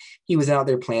deep. He was out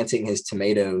there planting his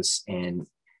tomatoes in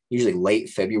usually late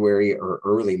February or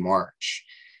early March,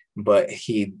 but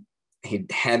he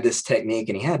had this technique,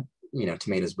 and he had, you know,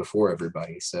 tomatoes before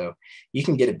everybody. So you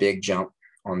can get a big jump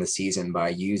on the season by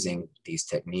using these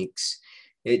techniques.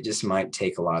 It just might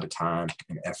take a lot of time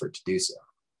and effort to do so.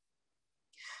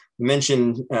 We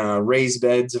mentioned raised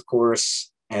beds, of course,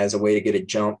 as a way to get a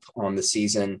jump on the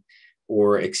season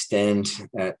or extend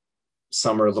that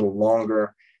summer a little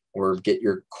longer or get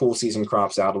your cool season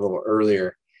crops out a little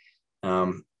earlier.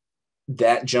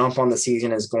 That jump on the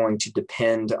season is going to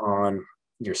depend on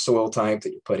your soil type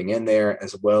that you're putting in there,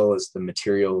 as well as the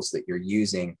materials that you're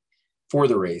using for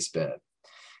the raised bed.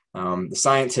 The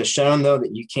science has shown, though,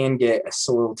 that you can get a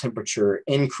soil temperature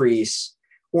increase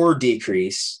or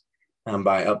decrease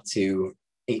by up to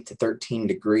 8 to 13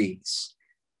 degrees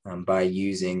by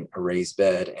using a raised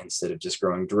bed instead of just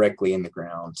growing directly in the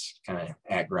ground, kind of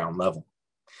at ground level.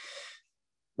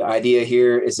 The idea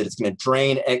here is that it's going to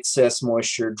drain excess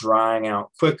moisture, drying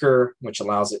out quicker, which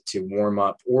allows it to warm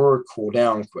up or cool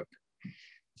down quicker.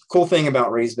 The cool thing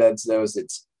about raised beds, though, is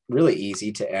it's really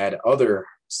easy to add other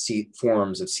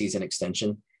forms of season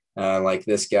extension, like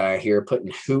this guy here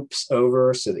putting hoops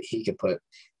over so that he could put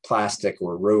plastic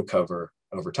or row cover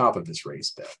over top of his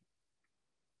raised bed.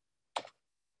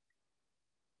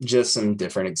 Just some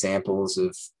different examples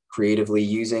of creatively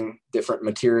using different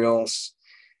materials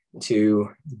to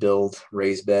build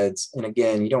raised beds. And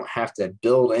again, you don't have to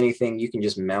build anything. You can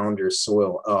just mound your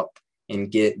soil up and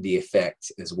get the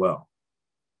effect as well.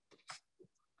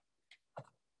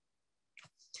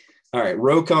 All right,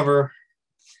 row cover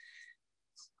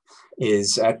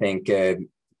is, I think,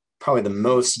 probably the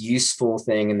most useful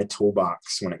thing in the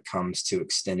toolbox when it comes to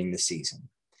extending the season.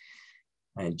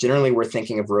 And generally, we're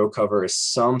thinking of row cover as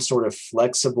some sort of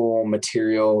flexible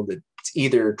material that's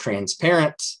either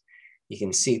transparent, you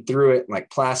can see through it like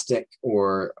plastic,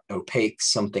 or opaque,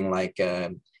 something like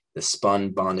the spun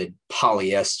bonded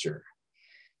polyester.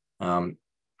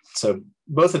 So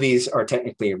both of these are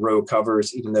technically row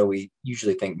covers, even though we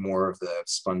usually think more of the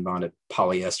spun bonded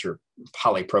polyester,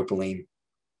 polypropylene,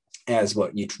 as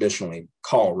what you traditionally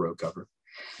call row cover.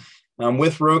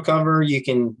 With row cover, you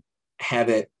can have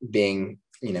it being,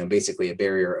 you know, basically a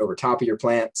barrier over top of your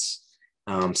plants,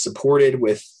 supported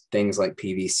with things like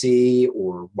PVC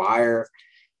or wire,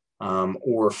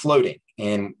 or floating,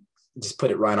 and just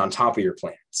put it right on top of your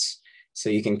plants. So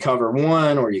you can cover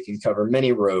one, or you can cover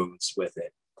many rows with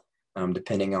it,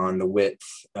 depending on the width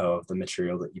of the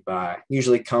material that you buy.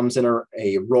 Usually comes in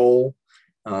a roll.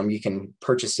 You can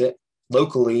purchase it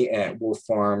locally at Wolf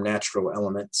Farm Natural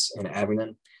Elements in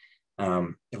Abingdon,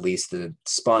 at least the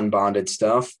spun bonded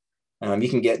stuff. You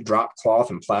can get drop cloth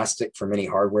and plastic from any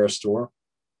hardware store.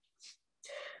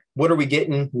 What are we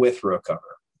getting with row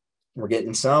cover? We're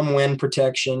getting some wind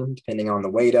protection, depending on the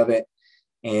weight of it,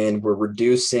 and we're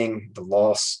reducing the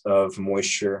loss of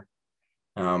moisture.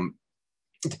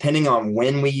 Depending on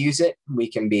when we use it, we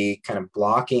can be kind of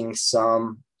blocking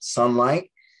some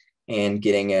sunlight and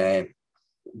getting a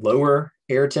lower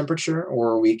air temperature,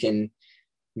 or we can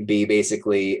be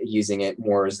basically using it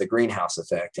more as the greenhouse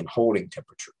effect and holding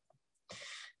temperature.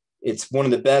 It's one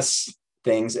of the best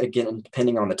things, again,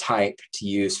 depending on the type, to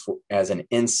use as an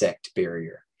insect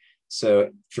barrier. So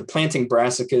if you're planting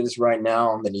brassicas right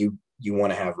now, then you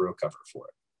want to have row cover for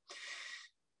it.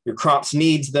 Your crop's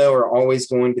needs, though, are always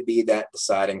going to be that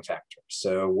deciding factor.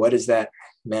 So what is that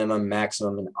minimum,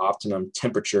 maximum, and optimum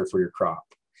temperature for your crop?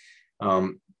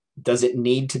 Does it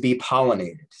need to be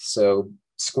pollinated? So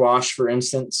squash, for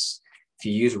instance, if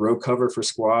you use row cover for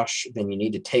squash, then you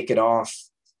need to take it off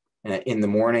in the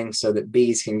morning so that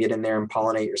bees can get in there and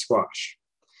pollinate your squash.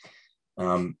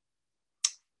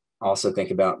 Also think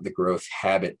about the growth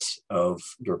habit of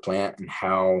your plant and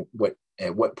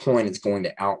at what point it's going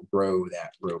to outgrow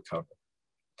that row cover,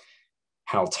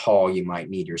 how tall you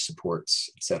might need your supports,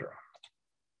 etc.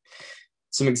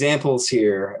 Some examples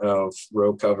here of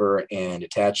row cover and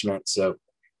attachment. So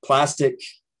plastic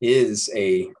is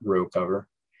a row cover,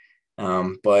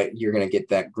 but you're going to get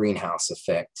that greenhouse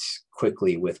effect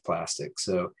quickly with plastic.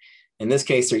 So in this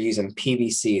case, they're using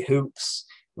PVC hoops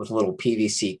with little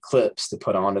PVC clips to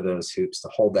put onto those hoops to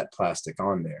hold that plastic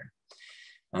on there.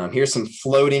 Here's some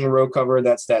floating row cover.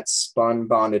 That's that spun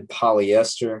bonded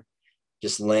polyester,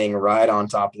 just laying right on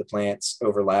top of the plants,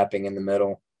 overlapping in the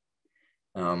middle,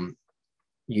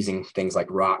 using things like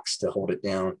rocks to hold it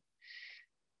down.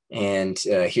 And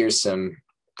here's some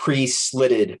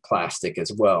pre-slitted plastic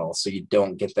as well, so you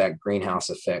don't get that greenhouse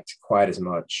effect quite as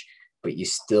much, but you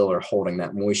still are holding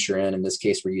that moisture in. In this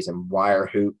case, we're using wire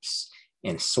hoops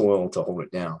and soil to hold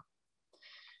it down.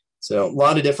 So a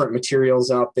lot of different materials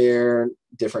out there,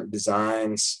 different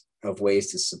designs of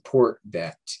ways to support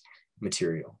that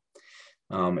material.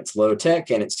 It's low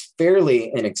tech and it's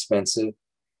fairly inexpensive,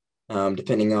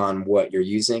 depending on what you're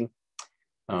using.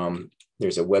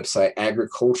 There's a website,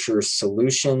 Agriculture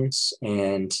Solutions,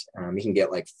 and you can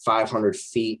get like 500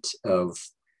 foot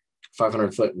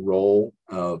roll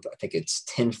of, I think it's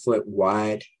 10 foot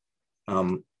wide,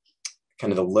 kind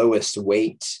of the lowest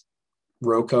weight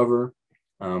row cover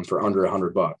for under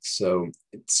 $100. So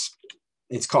it's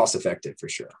cost effective for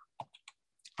sure.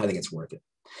 I think it's worth it.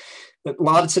 But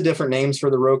lots of different names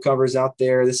for the row covers out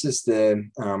there. This is the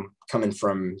coming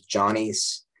from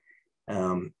Johnny's.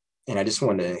 And I just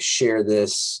wanted to share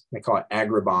this. They call it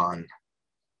Agribon.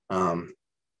 The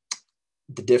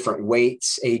different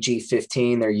weights,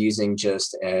 AG15, they're using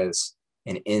just as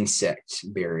an insect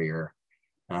barrier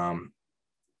and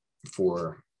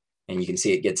you can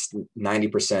see it gets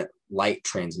 90% light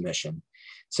transmission.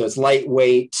 So it's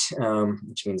lightweight,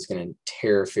 which means it's going to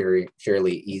tear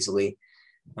fairly easily.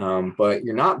 But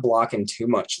you're not blocking too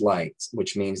much light,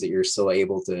 which means that you're still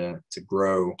able to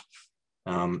grow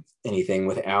anything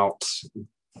without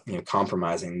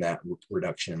compromising that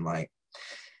reduction in light.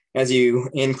 As you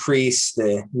increase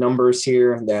the numbers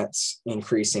here, that's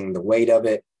increasing the weight of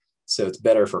it. So it's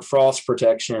better for frost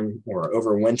protection or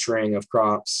overwintering of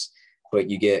crops, but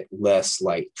you get less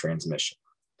light transmission.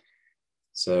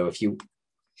 So if you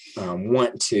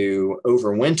want to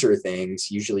overwinter things,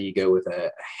 usually you go with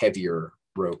a heavier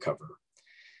row cover.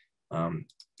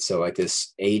 So like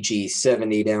this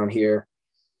AG70 down here,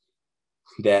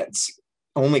 that's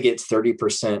only gets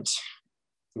 30%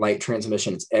 light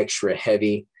transmission. It's extra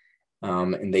heavy,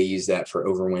 and they use that for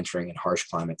overwintering in harsh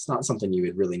climates. Not something you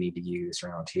would really need to use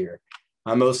around here.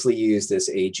 I mostly use this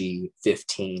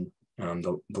AG15,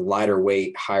 the lighter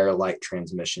weight, higher light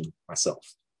transmission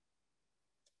myself.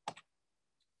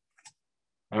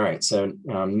 All right, so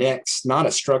next, not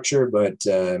a structure, but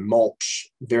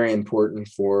mulch, very important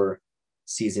for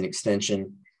season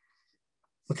extension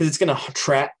because it's going to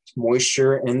trap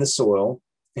moisture in the soil.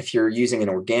 If you're using an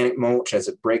organic mulch, as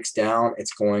it breaks down,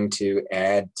 it's going to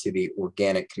add to the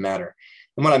organic matter.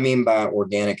 And what I mean by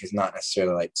organic is not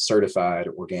necessarily like certified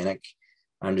organic.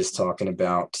 I'm just talking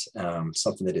about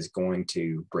something that is going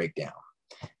to break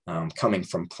down, coming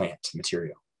from plant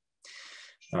material.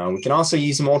 We can also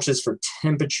use mulches for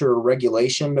temperature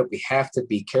regulation, but we have to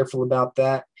be careful about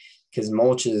that because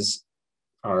mulches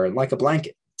are like a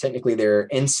blanket. Technically, they're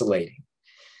insulating.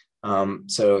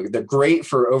 So they're great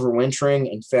for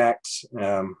overwintering. In fact,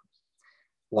 a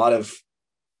lot of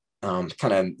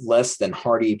kind of less than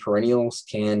hardy perennials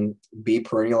can be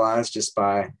perennialized just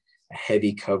by a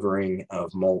heavy covering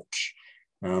of mulch.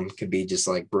 Could be just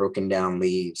like broken down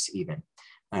leaves even.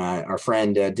 Our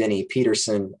friend Denny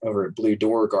Peterson over at Blue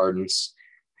Door Gardens,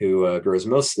 who grows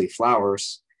mostly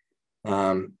flowers,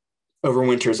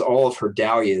 overwinters all of her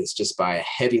dahlias just by a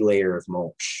heavy layer of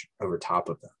mulch over top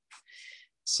of them.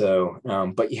 So,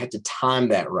 but you have to time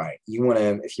that right. You want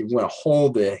to, if you want to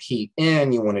hold the heat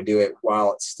in, you want to do it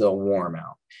while it's still warm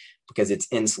out because it's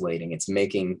insulating. It's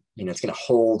making, it's going to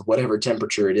hold whatever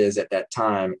temperature it is at that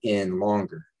time in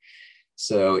longer.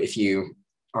 So if you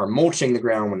are mulching the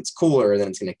ground when it's cooler, then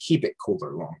it's going to keep it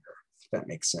cooler longer, if that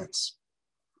makes sense.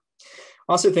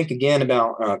 Also think again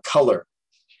about color.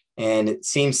 And it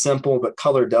seems simple, but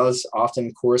color does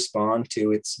often correspond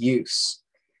to its use.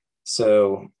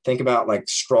 So think about like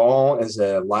straw as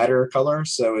a lighter color.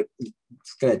 So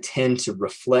it's going to tend to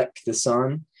reflect the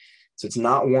sun. So it's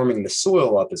not warming the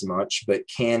soil up as much, but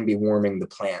can be warming the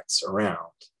plants around.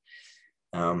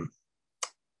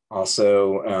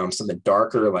 Also, something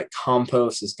darker like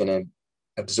compost is going to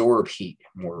absorb heat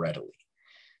more readily.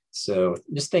 So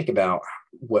just think about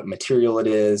what material it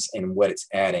is and what it's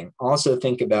adding. Also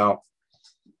think about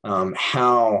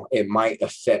how it might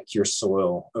affect your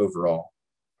soil overall.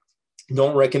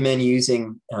 Don't recommend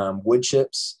using wood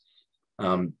chips.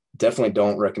 Definitely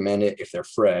don't recommend it if they're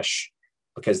fresh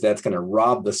because that's going to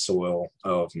rob the soil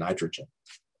of nitrogen.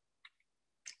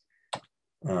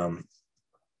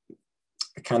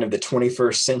 Kind of the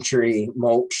 21st century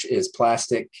mulch is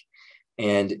plastic.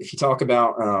 And if you talk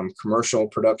about commercial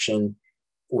production,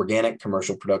 organic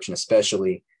commercial production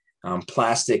especially,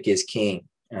 plastic is king.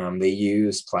 They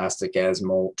use plastic as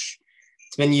mulch.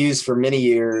 It's been used for many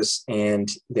years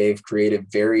and they've created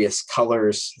various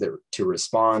colors to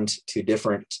respond to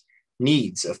different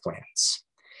needs of plants.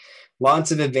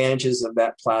 Lots of advantages of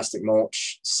that plastic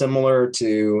mulch, similar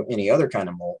to any other kind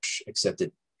of mulch, except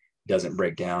it doesn't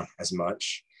break down as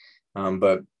much.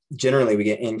 But generally we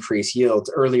get increased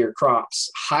yields, earlier crops,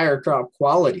 higher crop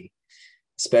quality,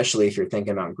 especially if you're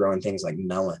thinking about growing things like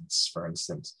melons, for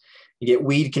instance. You get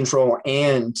weed control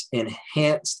and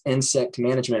enhanced insect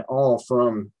management, all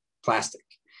from plastic.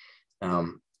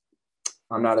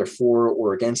 I'm neither for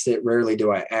or against it. Rarely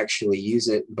do I actually use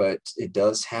it, but it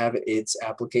does have its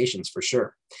applications for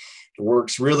sure. It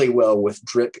works really well with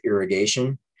drip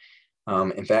irrigation.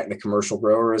 In fact, the commercial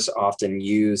growers often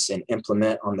use an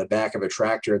implement on the back of a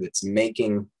tractor that's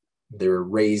making their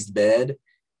raised bed,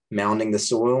 mounding the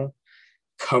soil,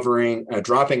 dropping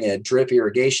a drip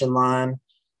irrigation line,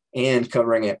 and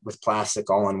covering it with plastic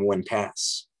all in one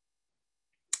pass.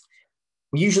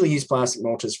 We usually use plastic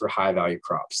mulches for high value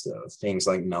crops though, things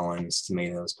like melons,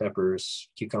 tomatoes, peppers,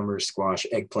 cucumbers, squash,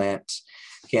 eggplant,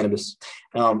 cannabis.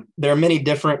 There are many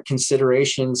different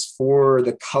considerations for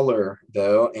the color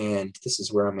though, and this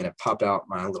is where I'm going to pop out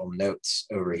my little notes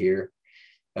over here.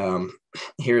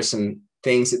 Here are some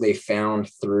things that they found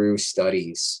through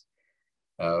studies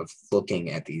of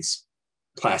looking at these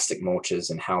plastic mulches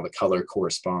and how the color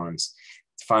corresponds.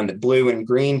 To find that blue and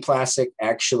green plastic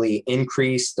actually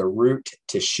increase the root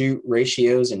to shoot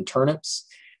ratios in turnips.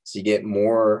 So you get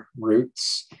more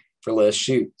roots for less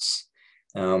shoots.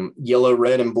 Yellow,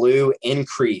 red, and blue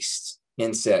increased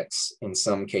insects in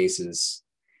some cases.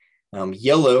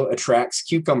 Yellow attracts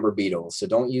cucumber beetles, so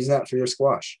don't use that for your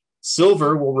squash.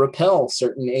 Silver will repel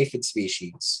certain aphid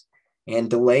species and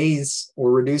delays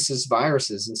or reduces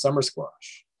viruses in summer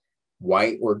squash.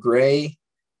 White or gray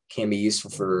can be useful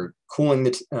for cooling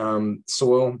the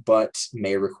soil, but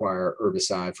may require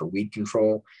herbicide for weed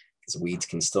control, because weeds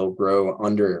can still grow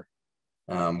under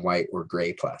white or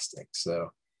gray plastic.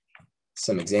 So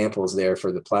some examples there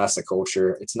for the plastic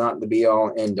culture. It's not the be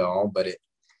all end all, but it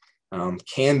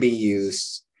can be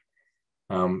used,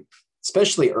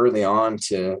 especially early on,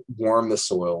 to warm the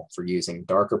soil for using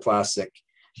darker plastic.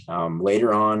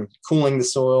 Later on, cooling the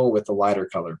soil with a lighter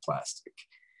colored plastic.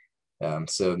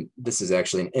 So this is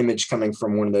actually an image coming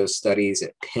from one of those studies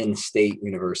at Penn State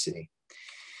University.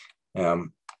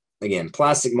 Again,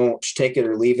 plastic mulch, take it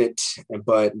or leave it,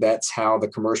 but that's how the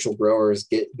commercial growers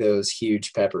get those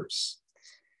huge peppers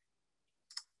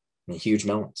and huge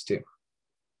melons too.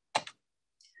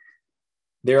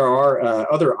 There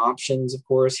are other options, of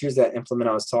course. Here's that implement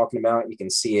I was talking about. You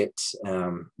can see it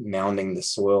mounding the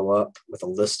soil up with a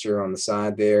lister on the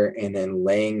side there and then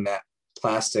laying that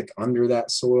plastic under that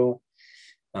soil.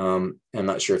 I'm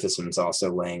not sure if this one's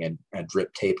also laying a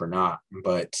drip tape or not,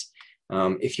 but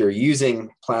if you're using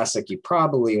plastic, you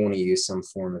probably want to use some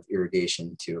form of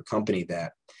irrigation to accompany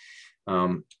that.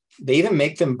 They even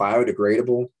make them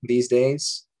biodegradable these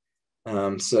days.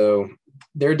 So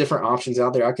there are different options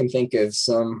out there. I can think of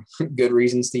some good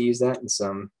reasons to use that and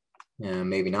some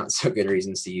maybe not so good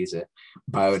reasons to use a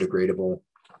biodegradable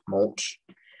mulch.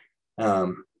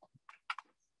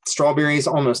 Strawberries,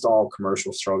 almost all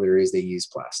commercial strawberries, they use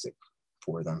plastic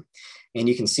for them. And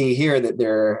you can see here that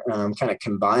they're kind of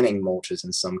combining mulches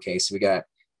in some cases. We got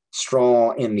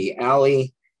straw in the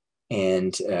alley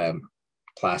and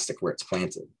plastic where it's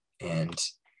planted. And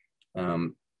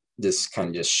this kind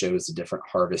of just shows the different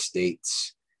harvest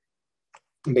dates,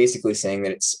 basically saying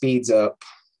that it speeds up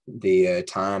the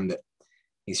time that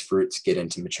these fruits get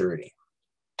into maturity.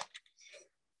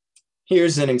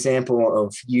 Here's an example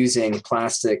of using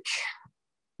plastic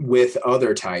with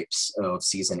other types of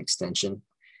season extension.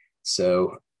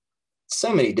 So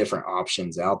many different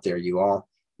options out there. You all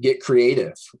get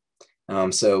creative.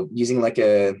 So using like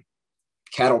a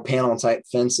cattle panel type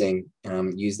fencing,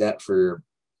 use that for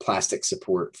plastic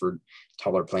support for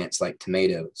taller plants like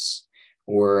tomatoes.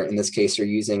 Or in this case, you're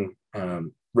using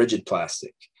rigid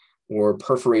plastic or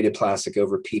perforated plastic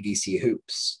over PVC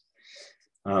hoops.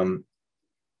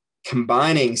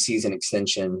 Combining season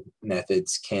extension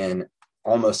methods can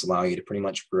almost allow you to pretty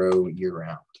much grow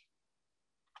year-round.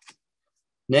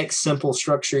 Next simple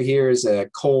structure here is a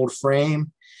cold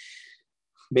frame.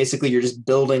 Basically, you're just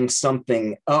building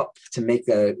something up to make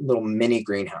a little mini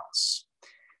greenhouse.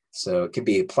 So it could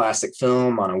be a plastic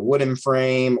film on a wooden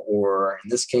frame, or in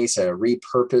this case, a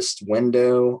repurposed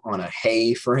window on a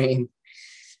hay frame.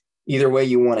 Either way,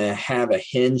 you want to have a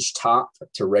hinge top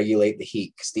to regulate the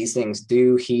heat, because these things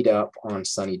do heat up on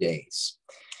sunny days.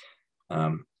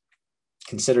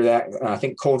 Consider that. I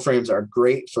think cold frames are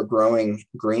great for growing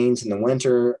greens in the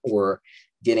winter or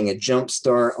getting a jump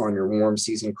start on your warm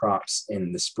season crops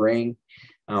in the spring.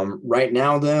 Right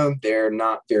now, though, they're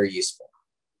not very useful.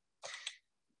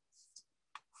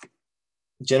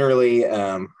 Generally,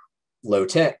 low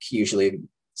tech, usually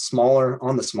smaller,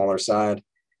 on the smaller side,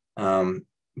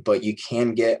 but you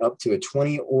can get up to a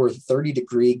 20 or 30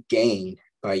 degree gain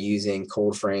by using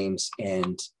cold frames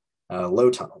and low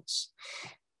tunnels.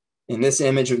 In this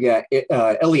image, we've got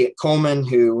Elliot Coleman,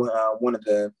 who one of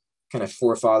the kind of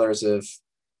forefathers of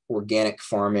organic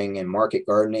farming and market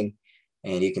gardening.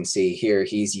 And you can see here,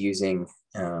 he's using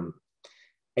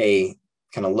a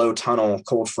kind of low tunnel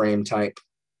cold frame type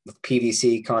with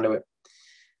PVC conduit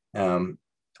on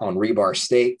rebar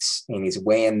stakes, and he's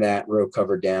weighing that row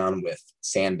cover down with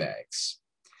sandbags.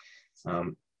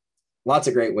 Lots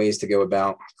of great ways to go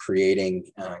about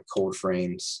creating cold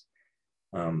frames.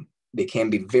 They can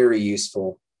be very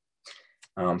useful.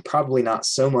 Probably not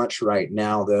so much right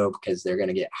now though, because they're going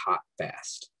to get hot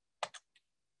fast.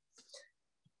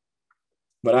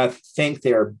 But I think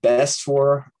they're best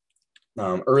for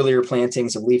earlier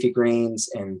plantings of leafy greens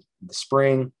in the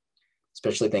spring,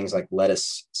 especially things like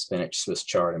lettuce, spinach, Swiss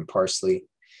chard, and parsley.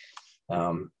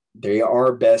 They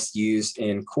are best used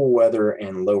in cool weather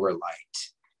and lower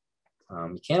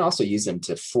light. You can also use them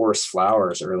to force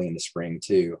flowers early in the spring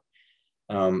too.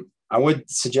 I would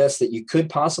suggest that you could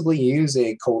possibly use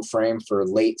a cold frame for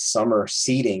late summer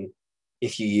seeding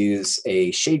if you use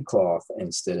a shade cloth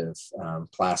instead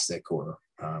of plastic or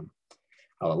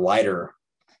a lighter,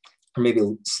 or maybe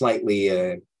slightly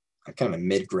kind of a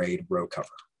mid-grade row cover.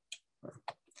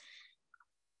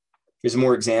 Here's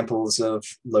more examples of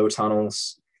low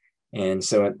tunnels. And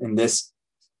so in this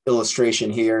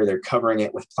illustration here, they're covering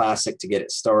it with plastic to get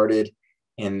it started.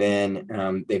 And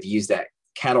then they've used that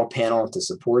cattle panel to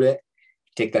support it.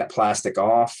 Take that plastic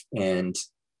off and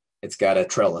it's got a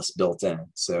trellis built in.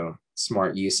 So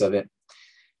smart use of it.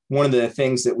 One of the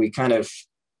things that we kind of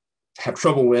have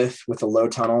trouble with the low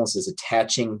tunnels is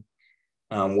attaching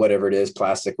whatever it is,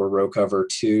 plastic or row cover,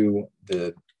 to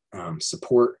the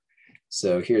support.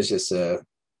 So here's just a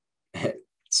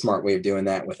smart way of doing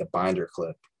that with a binder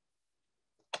clip.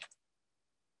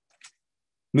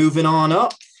 Moving on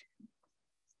up,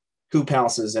 hoop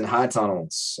houses and high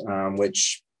tunnels,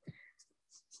 which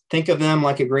think of them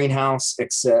like a greenhouse,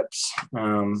 except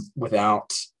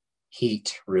without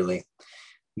heat, really.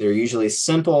 They're usually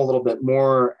simple, a little bit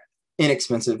more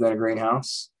inexpensive than a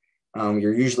greenhouse.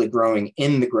 You're usually growing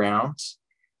in the ground.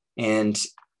 And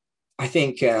I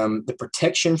think the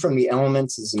protection from the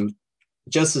elements is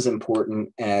just as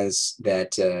important as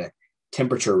that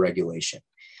temperature regulation.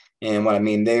 And what I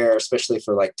mean there, especially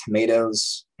for like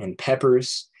tomatoes and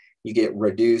peppers, you get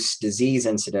reduced disease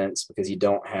incidence because you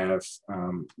don't have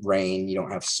rain, you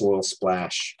don't have soil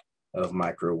splash of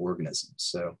microorganisms.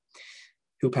 So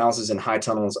hoop houses and high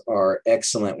tunnels are an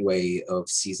excellent way of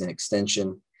season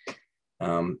extension,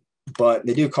 but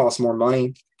they do cost more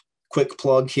money. Quick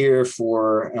plug here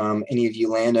for any of you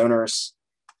landowners,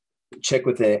 check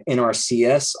with the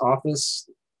NRCS office.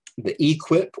 The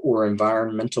EQIP, or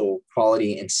Environmental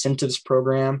Quality Incentives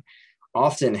Program,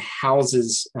 often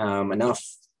houses enough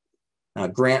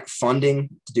grant funding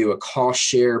to do a cost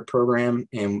share program,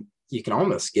 and you can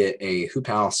almost get a hoop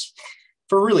house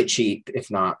for really cheap, if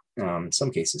not in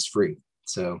some cases free.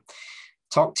 So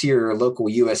talk to your local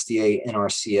USDA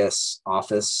NRCS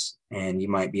office, and you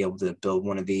might be able to build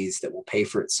one of these that will pay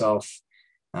for itself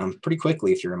pretty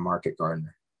quickly if you're a market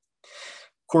gardener.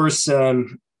 Of course,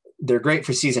 they're great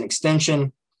for season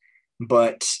extension,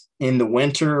 but in the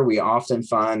winter, we often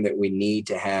find that we need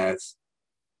to have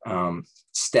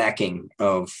stacking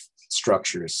of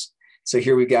structures. So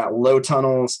here we've got low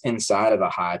tunnels inside of a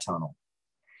high tunnel,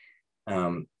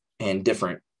 and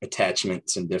different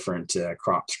attachments and different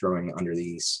crops growing under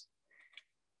these.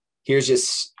 Here's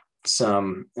just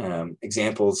some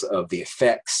examples of the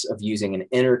effects of using an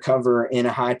inner cover in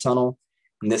a high tunnel.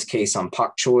 In this case on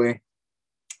pak choi,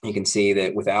 you can see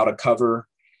that without a cover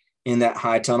in that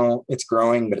high tunnel, it's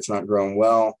growing, but it's not growing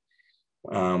well.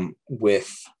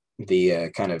 With the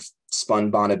kind of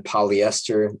spun bonded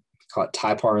polyester, call it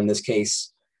Typar in this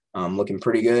case, looking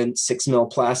pretty good. 6 mil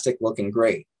plastic looking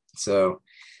great. So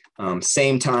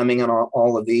same timing on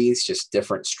all of these, just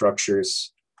different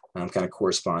structures kind of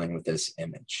corresponding with this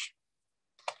image.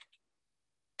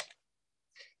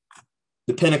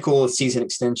 The pinnacle of season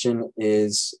extension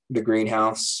is the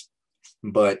greenhouse.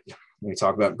 But when we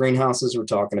talk about greenhouses, we're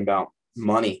talking about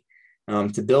money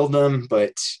to build them,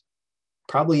 but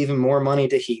probably even more money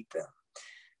to heat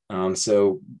them.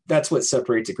 So that's what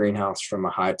separates a greenhouse from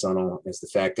a high tunnel, is the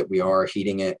fact that we are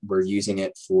heating it, we're using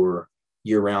it for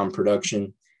year-round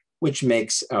production, which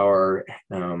makes our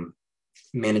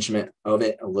management of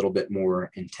it a little bit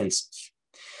more intensive.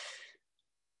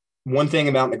 One thing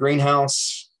about the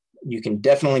greenhouse, you can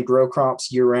definitely grow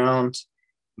crops year-round,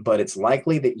 but it's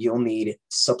likely that you'll need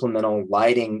supplemental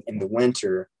lighting in the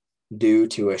winter due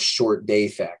to a short day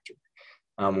factor.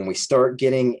 When we start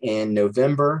getting in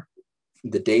November,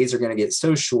 the days are going to get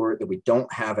so short that we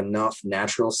don't have enough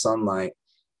natural sunlight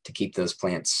to keep those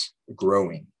plants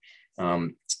growing.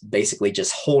 It's basically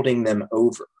just holding them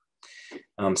over.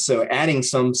 So adding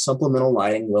some supplemental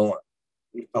lighting will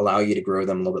allow you to grow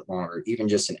them a little bit longer, even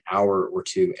just an hour or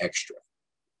two extra.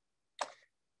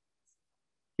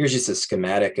 Here's just a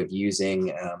schematic of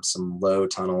using some low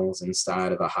tunnels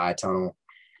inside of a high tunnel.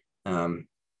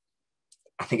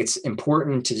 I think it's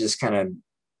important to just kind of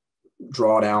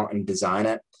draw it out and design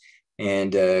it.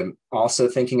 And also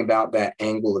thinking about that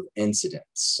angle of incidence.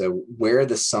 So where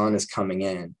the sun is coming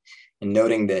in, and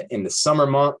noting that in the summer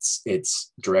months,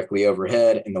 it's directly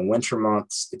overhead. In the winter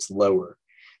months, it's lower.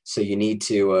 So you need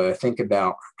to think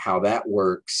about how that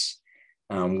works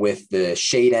with the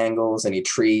shade angles, any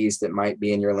trees that might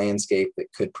be in your landscape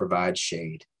that could provide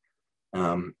shade.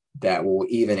 That will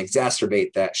even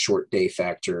exacerbate that short day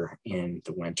factor in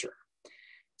the winter.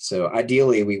 So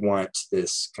ideally, we want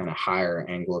this kind of higher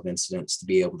angle of incidence to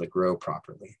be able to grow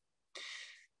properly.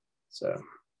 So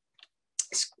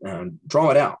draw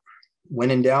it out. When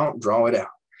in doubt, draw it out.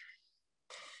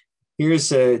 Here's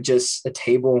just a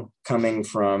table coming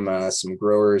from some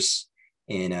growers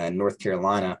in North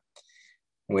Carolina,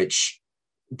 which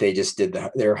they just did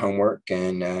their homework,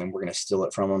 and we're going to steal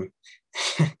it from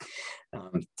them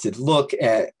to look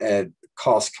at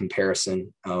cost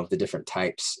comparison of the different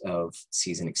types of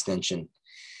season extension.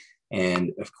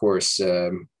 And of course,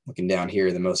 looking down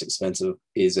here, the most expensive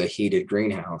is a heated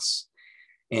greenhouse,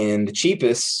 and the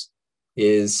cheapest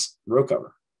is row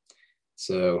cover.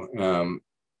 So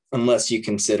unless you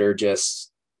consider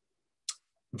just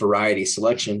variety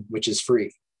selection, which is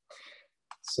free.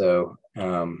 So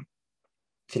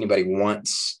if anybody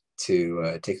wants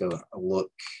to take a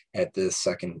look at this,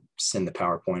 I can send the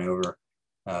PowerPoint over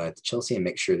to Chelsea and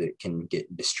make sure that it can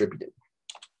get distributed.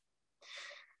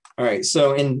 All right,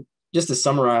 so just to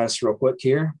summarize real quick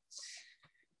here,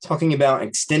 talking about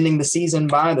extending the season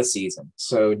by the season.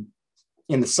 So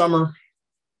in the summer,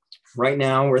 right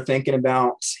now we're thinking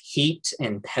about heat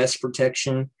and pest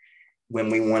protection when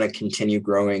we want to continue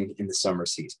growing in the summer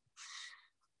season.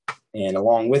 And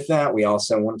along with that, we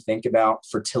also want to think about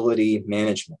fertility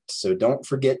management. So don't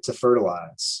forget to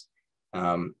fertilize.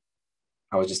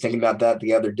 I was just thinking about that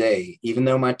the other day. Even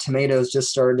though my tomatoes just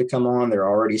started to come on, they're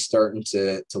already starting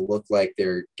to look like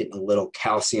they're getting a little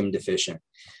calcium deficient.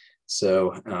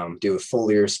 So do a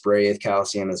foliar spray of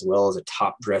calcium as well as a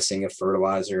top dressing of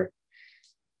fertilizer.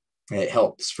 It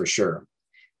helps for sure.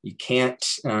 You can't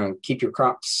keep your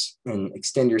crops and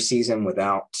extend your season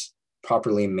without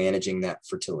properly managing that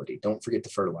fertility. Don't forget to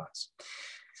fertilize.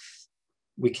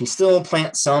 We can still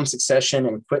plant some succession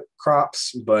and quick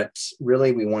crops, but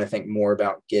really we want to think more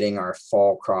about getting our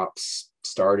fall crops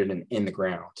started and in the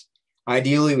ground.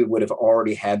 Ideally, we would have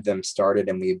already had them started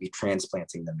and we would be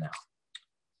transplanting them now.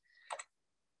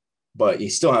 But you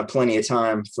still have plenty of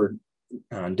time for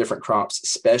different crops,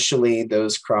 especially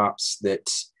those crops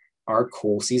that are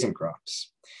cool season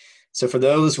crops. So for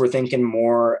those, we're thinking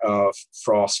more of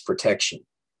frost protection.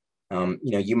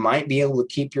 You might be able to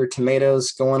keep your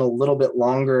tomatoes going a little bit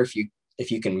longer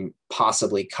if you can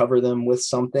possibly cover them with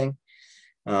something,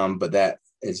 but that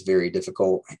is very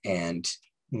difficult. And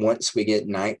once we get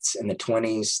nights in the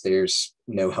 20s, there's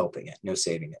no helping it, no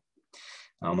saving it,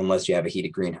 unless you have a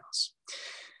heated greenhouse.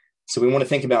 So we want to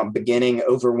think about beginning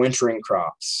overwintering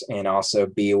crops and also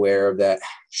be aware of that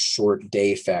short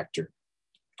day factor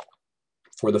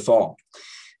for the fall.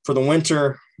 For the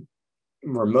winter,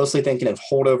 we're mostly thinking of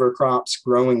holdover crops,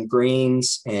 growing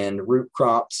greens and root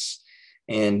crops,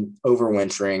 and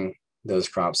overwintering those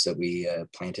crops that we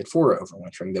planted for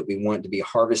overwintering that we want to be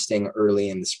harvesting early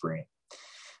in the spring.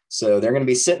 So they're going to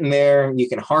be sitting there. You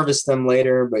can harvest them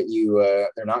later, but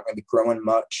they're not going to be growing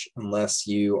much unless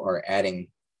you are adding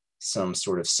some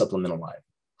sort of supplemental light.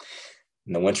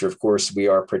 In the winter, of course, we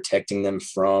are protecting them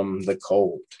from the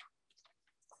cold.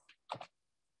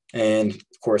 And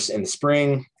of course, in the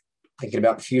spring, thinking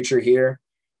about the future here,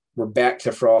 we're back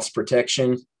to frost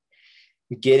protection,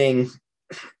 getting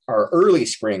our early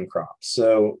spring crops.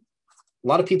 So a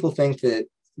lot of people think that,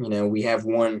 we have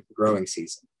one growing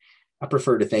season. I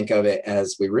prefer to think of it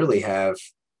as we really have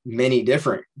many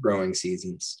different growing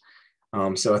seasons.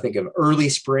 So I think of early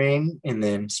spring, and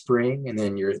then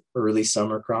your early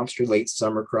summer crops, your late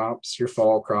summer crops, your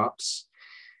fall crops,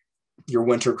 your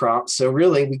winter crops. So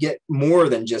really we get more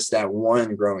than just that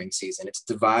one growing season. It's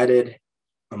divided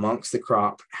amongst the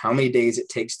crop, how many days it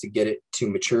takes to get it to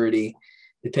maturity,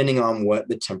 depending on what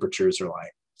the temperatures are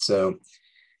like. So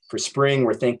For spring,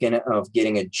 we're thinking of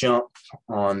getting a jump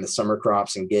on the summer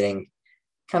crops and getting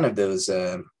kind of those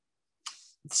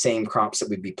same crops that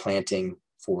we'd be planting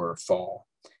for fall,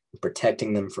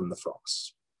 protecting them from the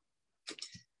frost.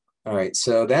 All right,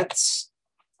 so that's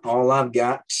all I've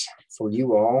got for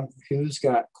you all. Who's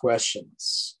got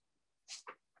questions?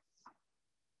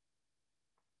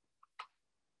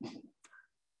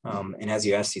 And as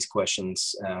you ask these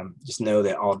questions, just know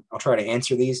that I'll try to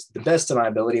answer these to the best of my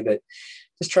ability, but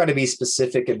just try to be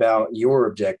specific about your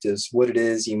objectives, what it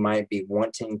is you might be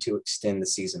wanting to extend the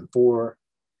season for,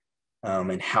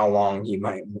 and how long you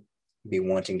might be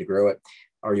wanting to grow it.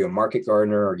 Are you a market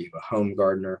gardener? Are you a home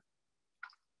gardener?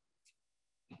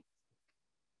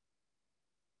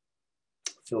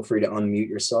 Feel free to unmute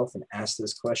yourself and ask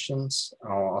those questions.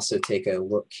 I'll also take a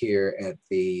look here at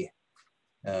the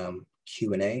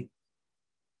Q&A.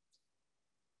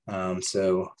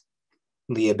 So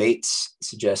Leah Bates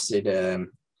suggested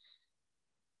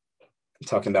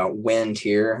talking about wind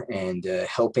here and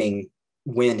helping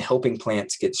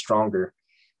plants get stronger.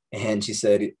 And she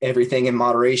said, everything in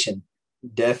moderation,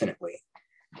 definitely.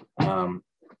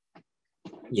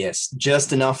 Yes,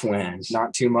 just enough wind,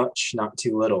 not too much, not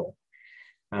too little.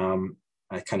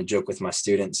 I kind of joke with my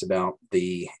students about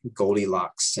the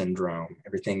Goldilocks syndrome.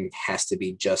 Everything has to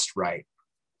be just right.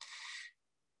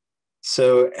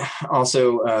 So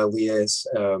also Leah is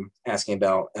asking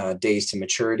about days to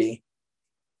maturity.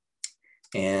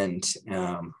 And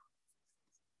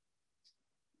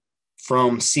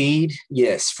from seed,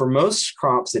 yes, for most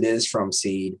crops it is from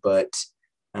seed, but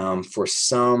for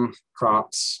some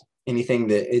crops, anything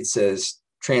that it says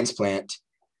transplant,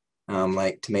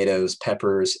 like tomatoes,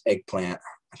 peppers, eggplant,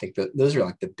 I think those are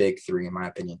like the big three in my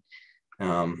opinion,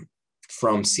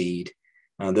 from seed.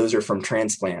 Those are from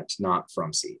transplant, not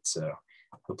from seed. So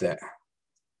I hope that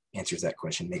answers that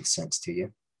question, makes sense to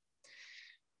you.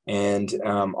 And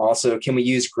also, can we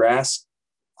use grass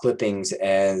clippings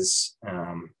as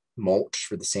mulch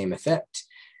for the same effect?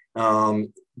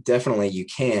 Definitely you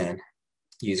can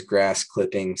use grass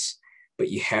clippings, but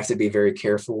you have to be very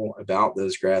careful about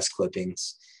those grass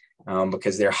clippings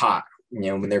because they're hot. You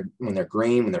know, when they're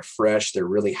green, when they're fresh, they're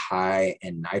really high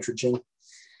in nitrogen,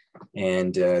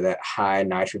 and that high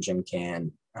nitrogen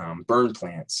can burn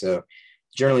plants. So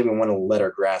generally, we want to let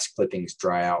our grass clippings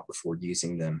dry out before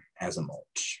using them as a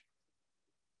mulch.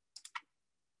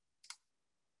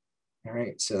 All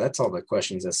right, so that's all the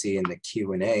questions I see in the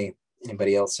Q&A.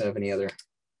 Anybody else have any other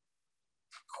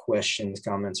questions,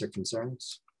 comments, or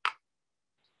concerns?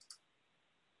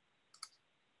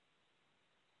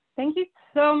 Thank you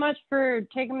so much for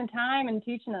taking the time and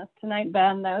teaching us tonight,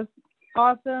 Ben. That was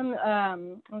awesome.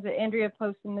 Was it Andrea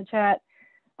posted in the chat?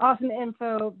 Awesome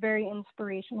info, very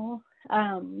inspirational.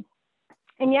 And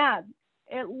yeah,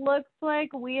 it looks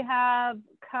like we have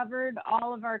covered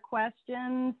all of our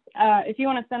questions. If you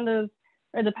want to send those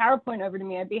or the PowerPoint over to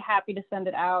me, I'd be happy to send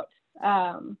it out.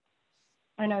 I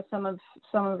know some of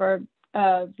our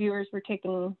viewers were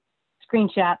taking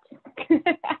screenshots.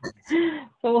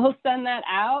 So we'll send that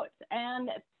out. And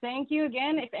thank you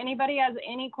again. If anybody has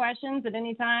any questions at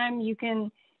any time, you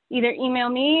can either email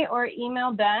me or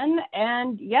email Ben.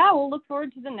 And yeah, we'll look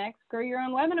forward to the next Grow Your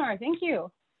Own webinar. Thank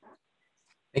you.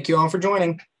 Thank you all for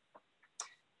joining.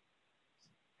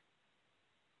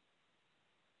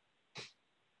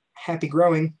 Happy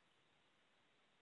growing.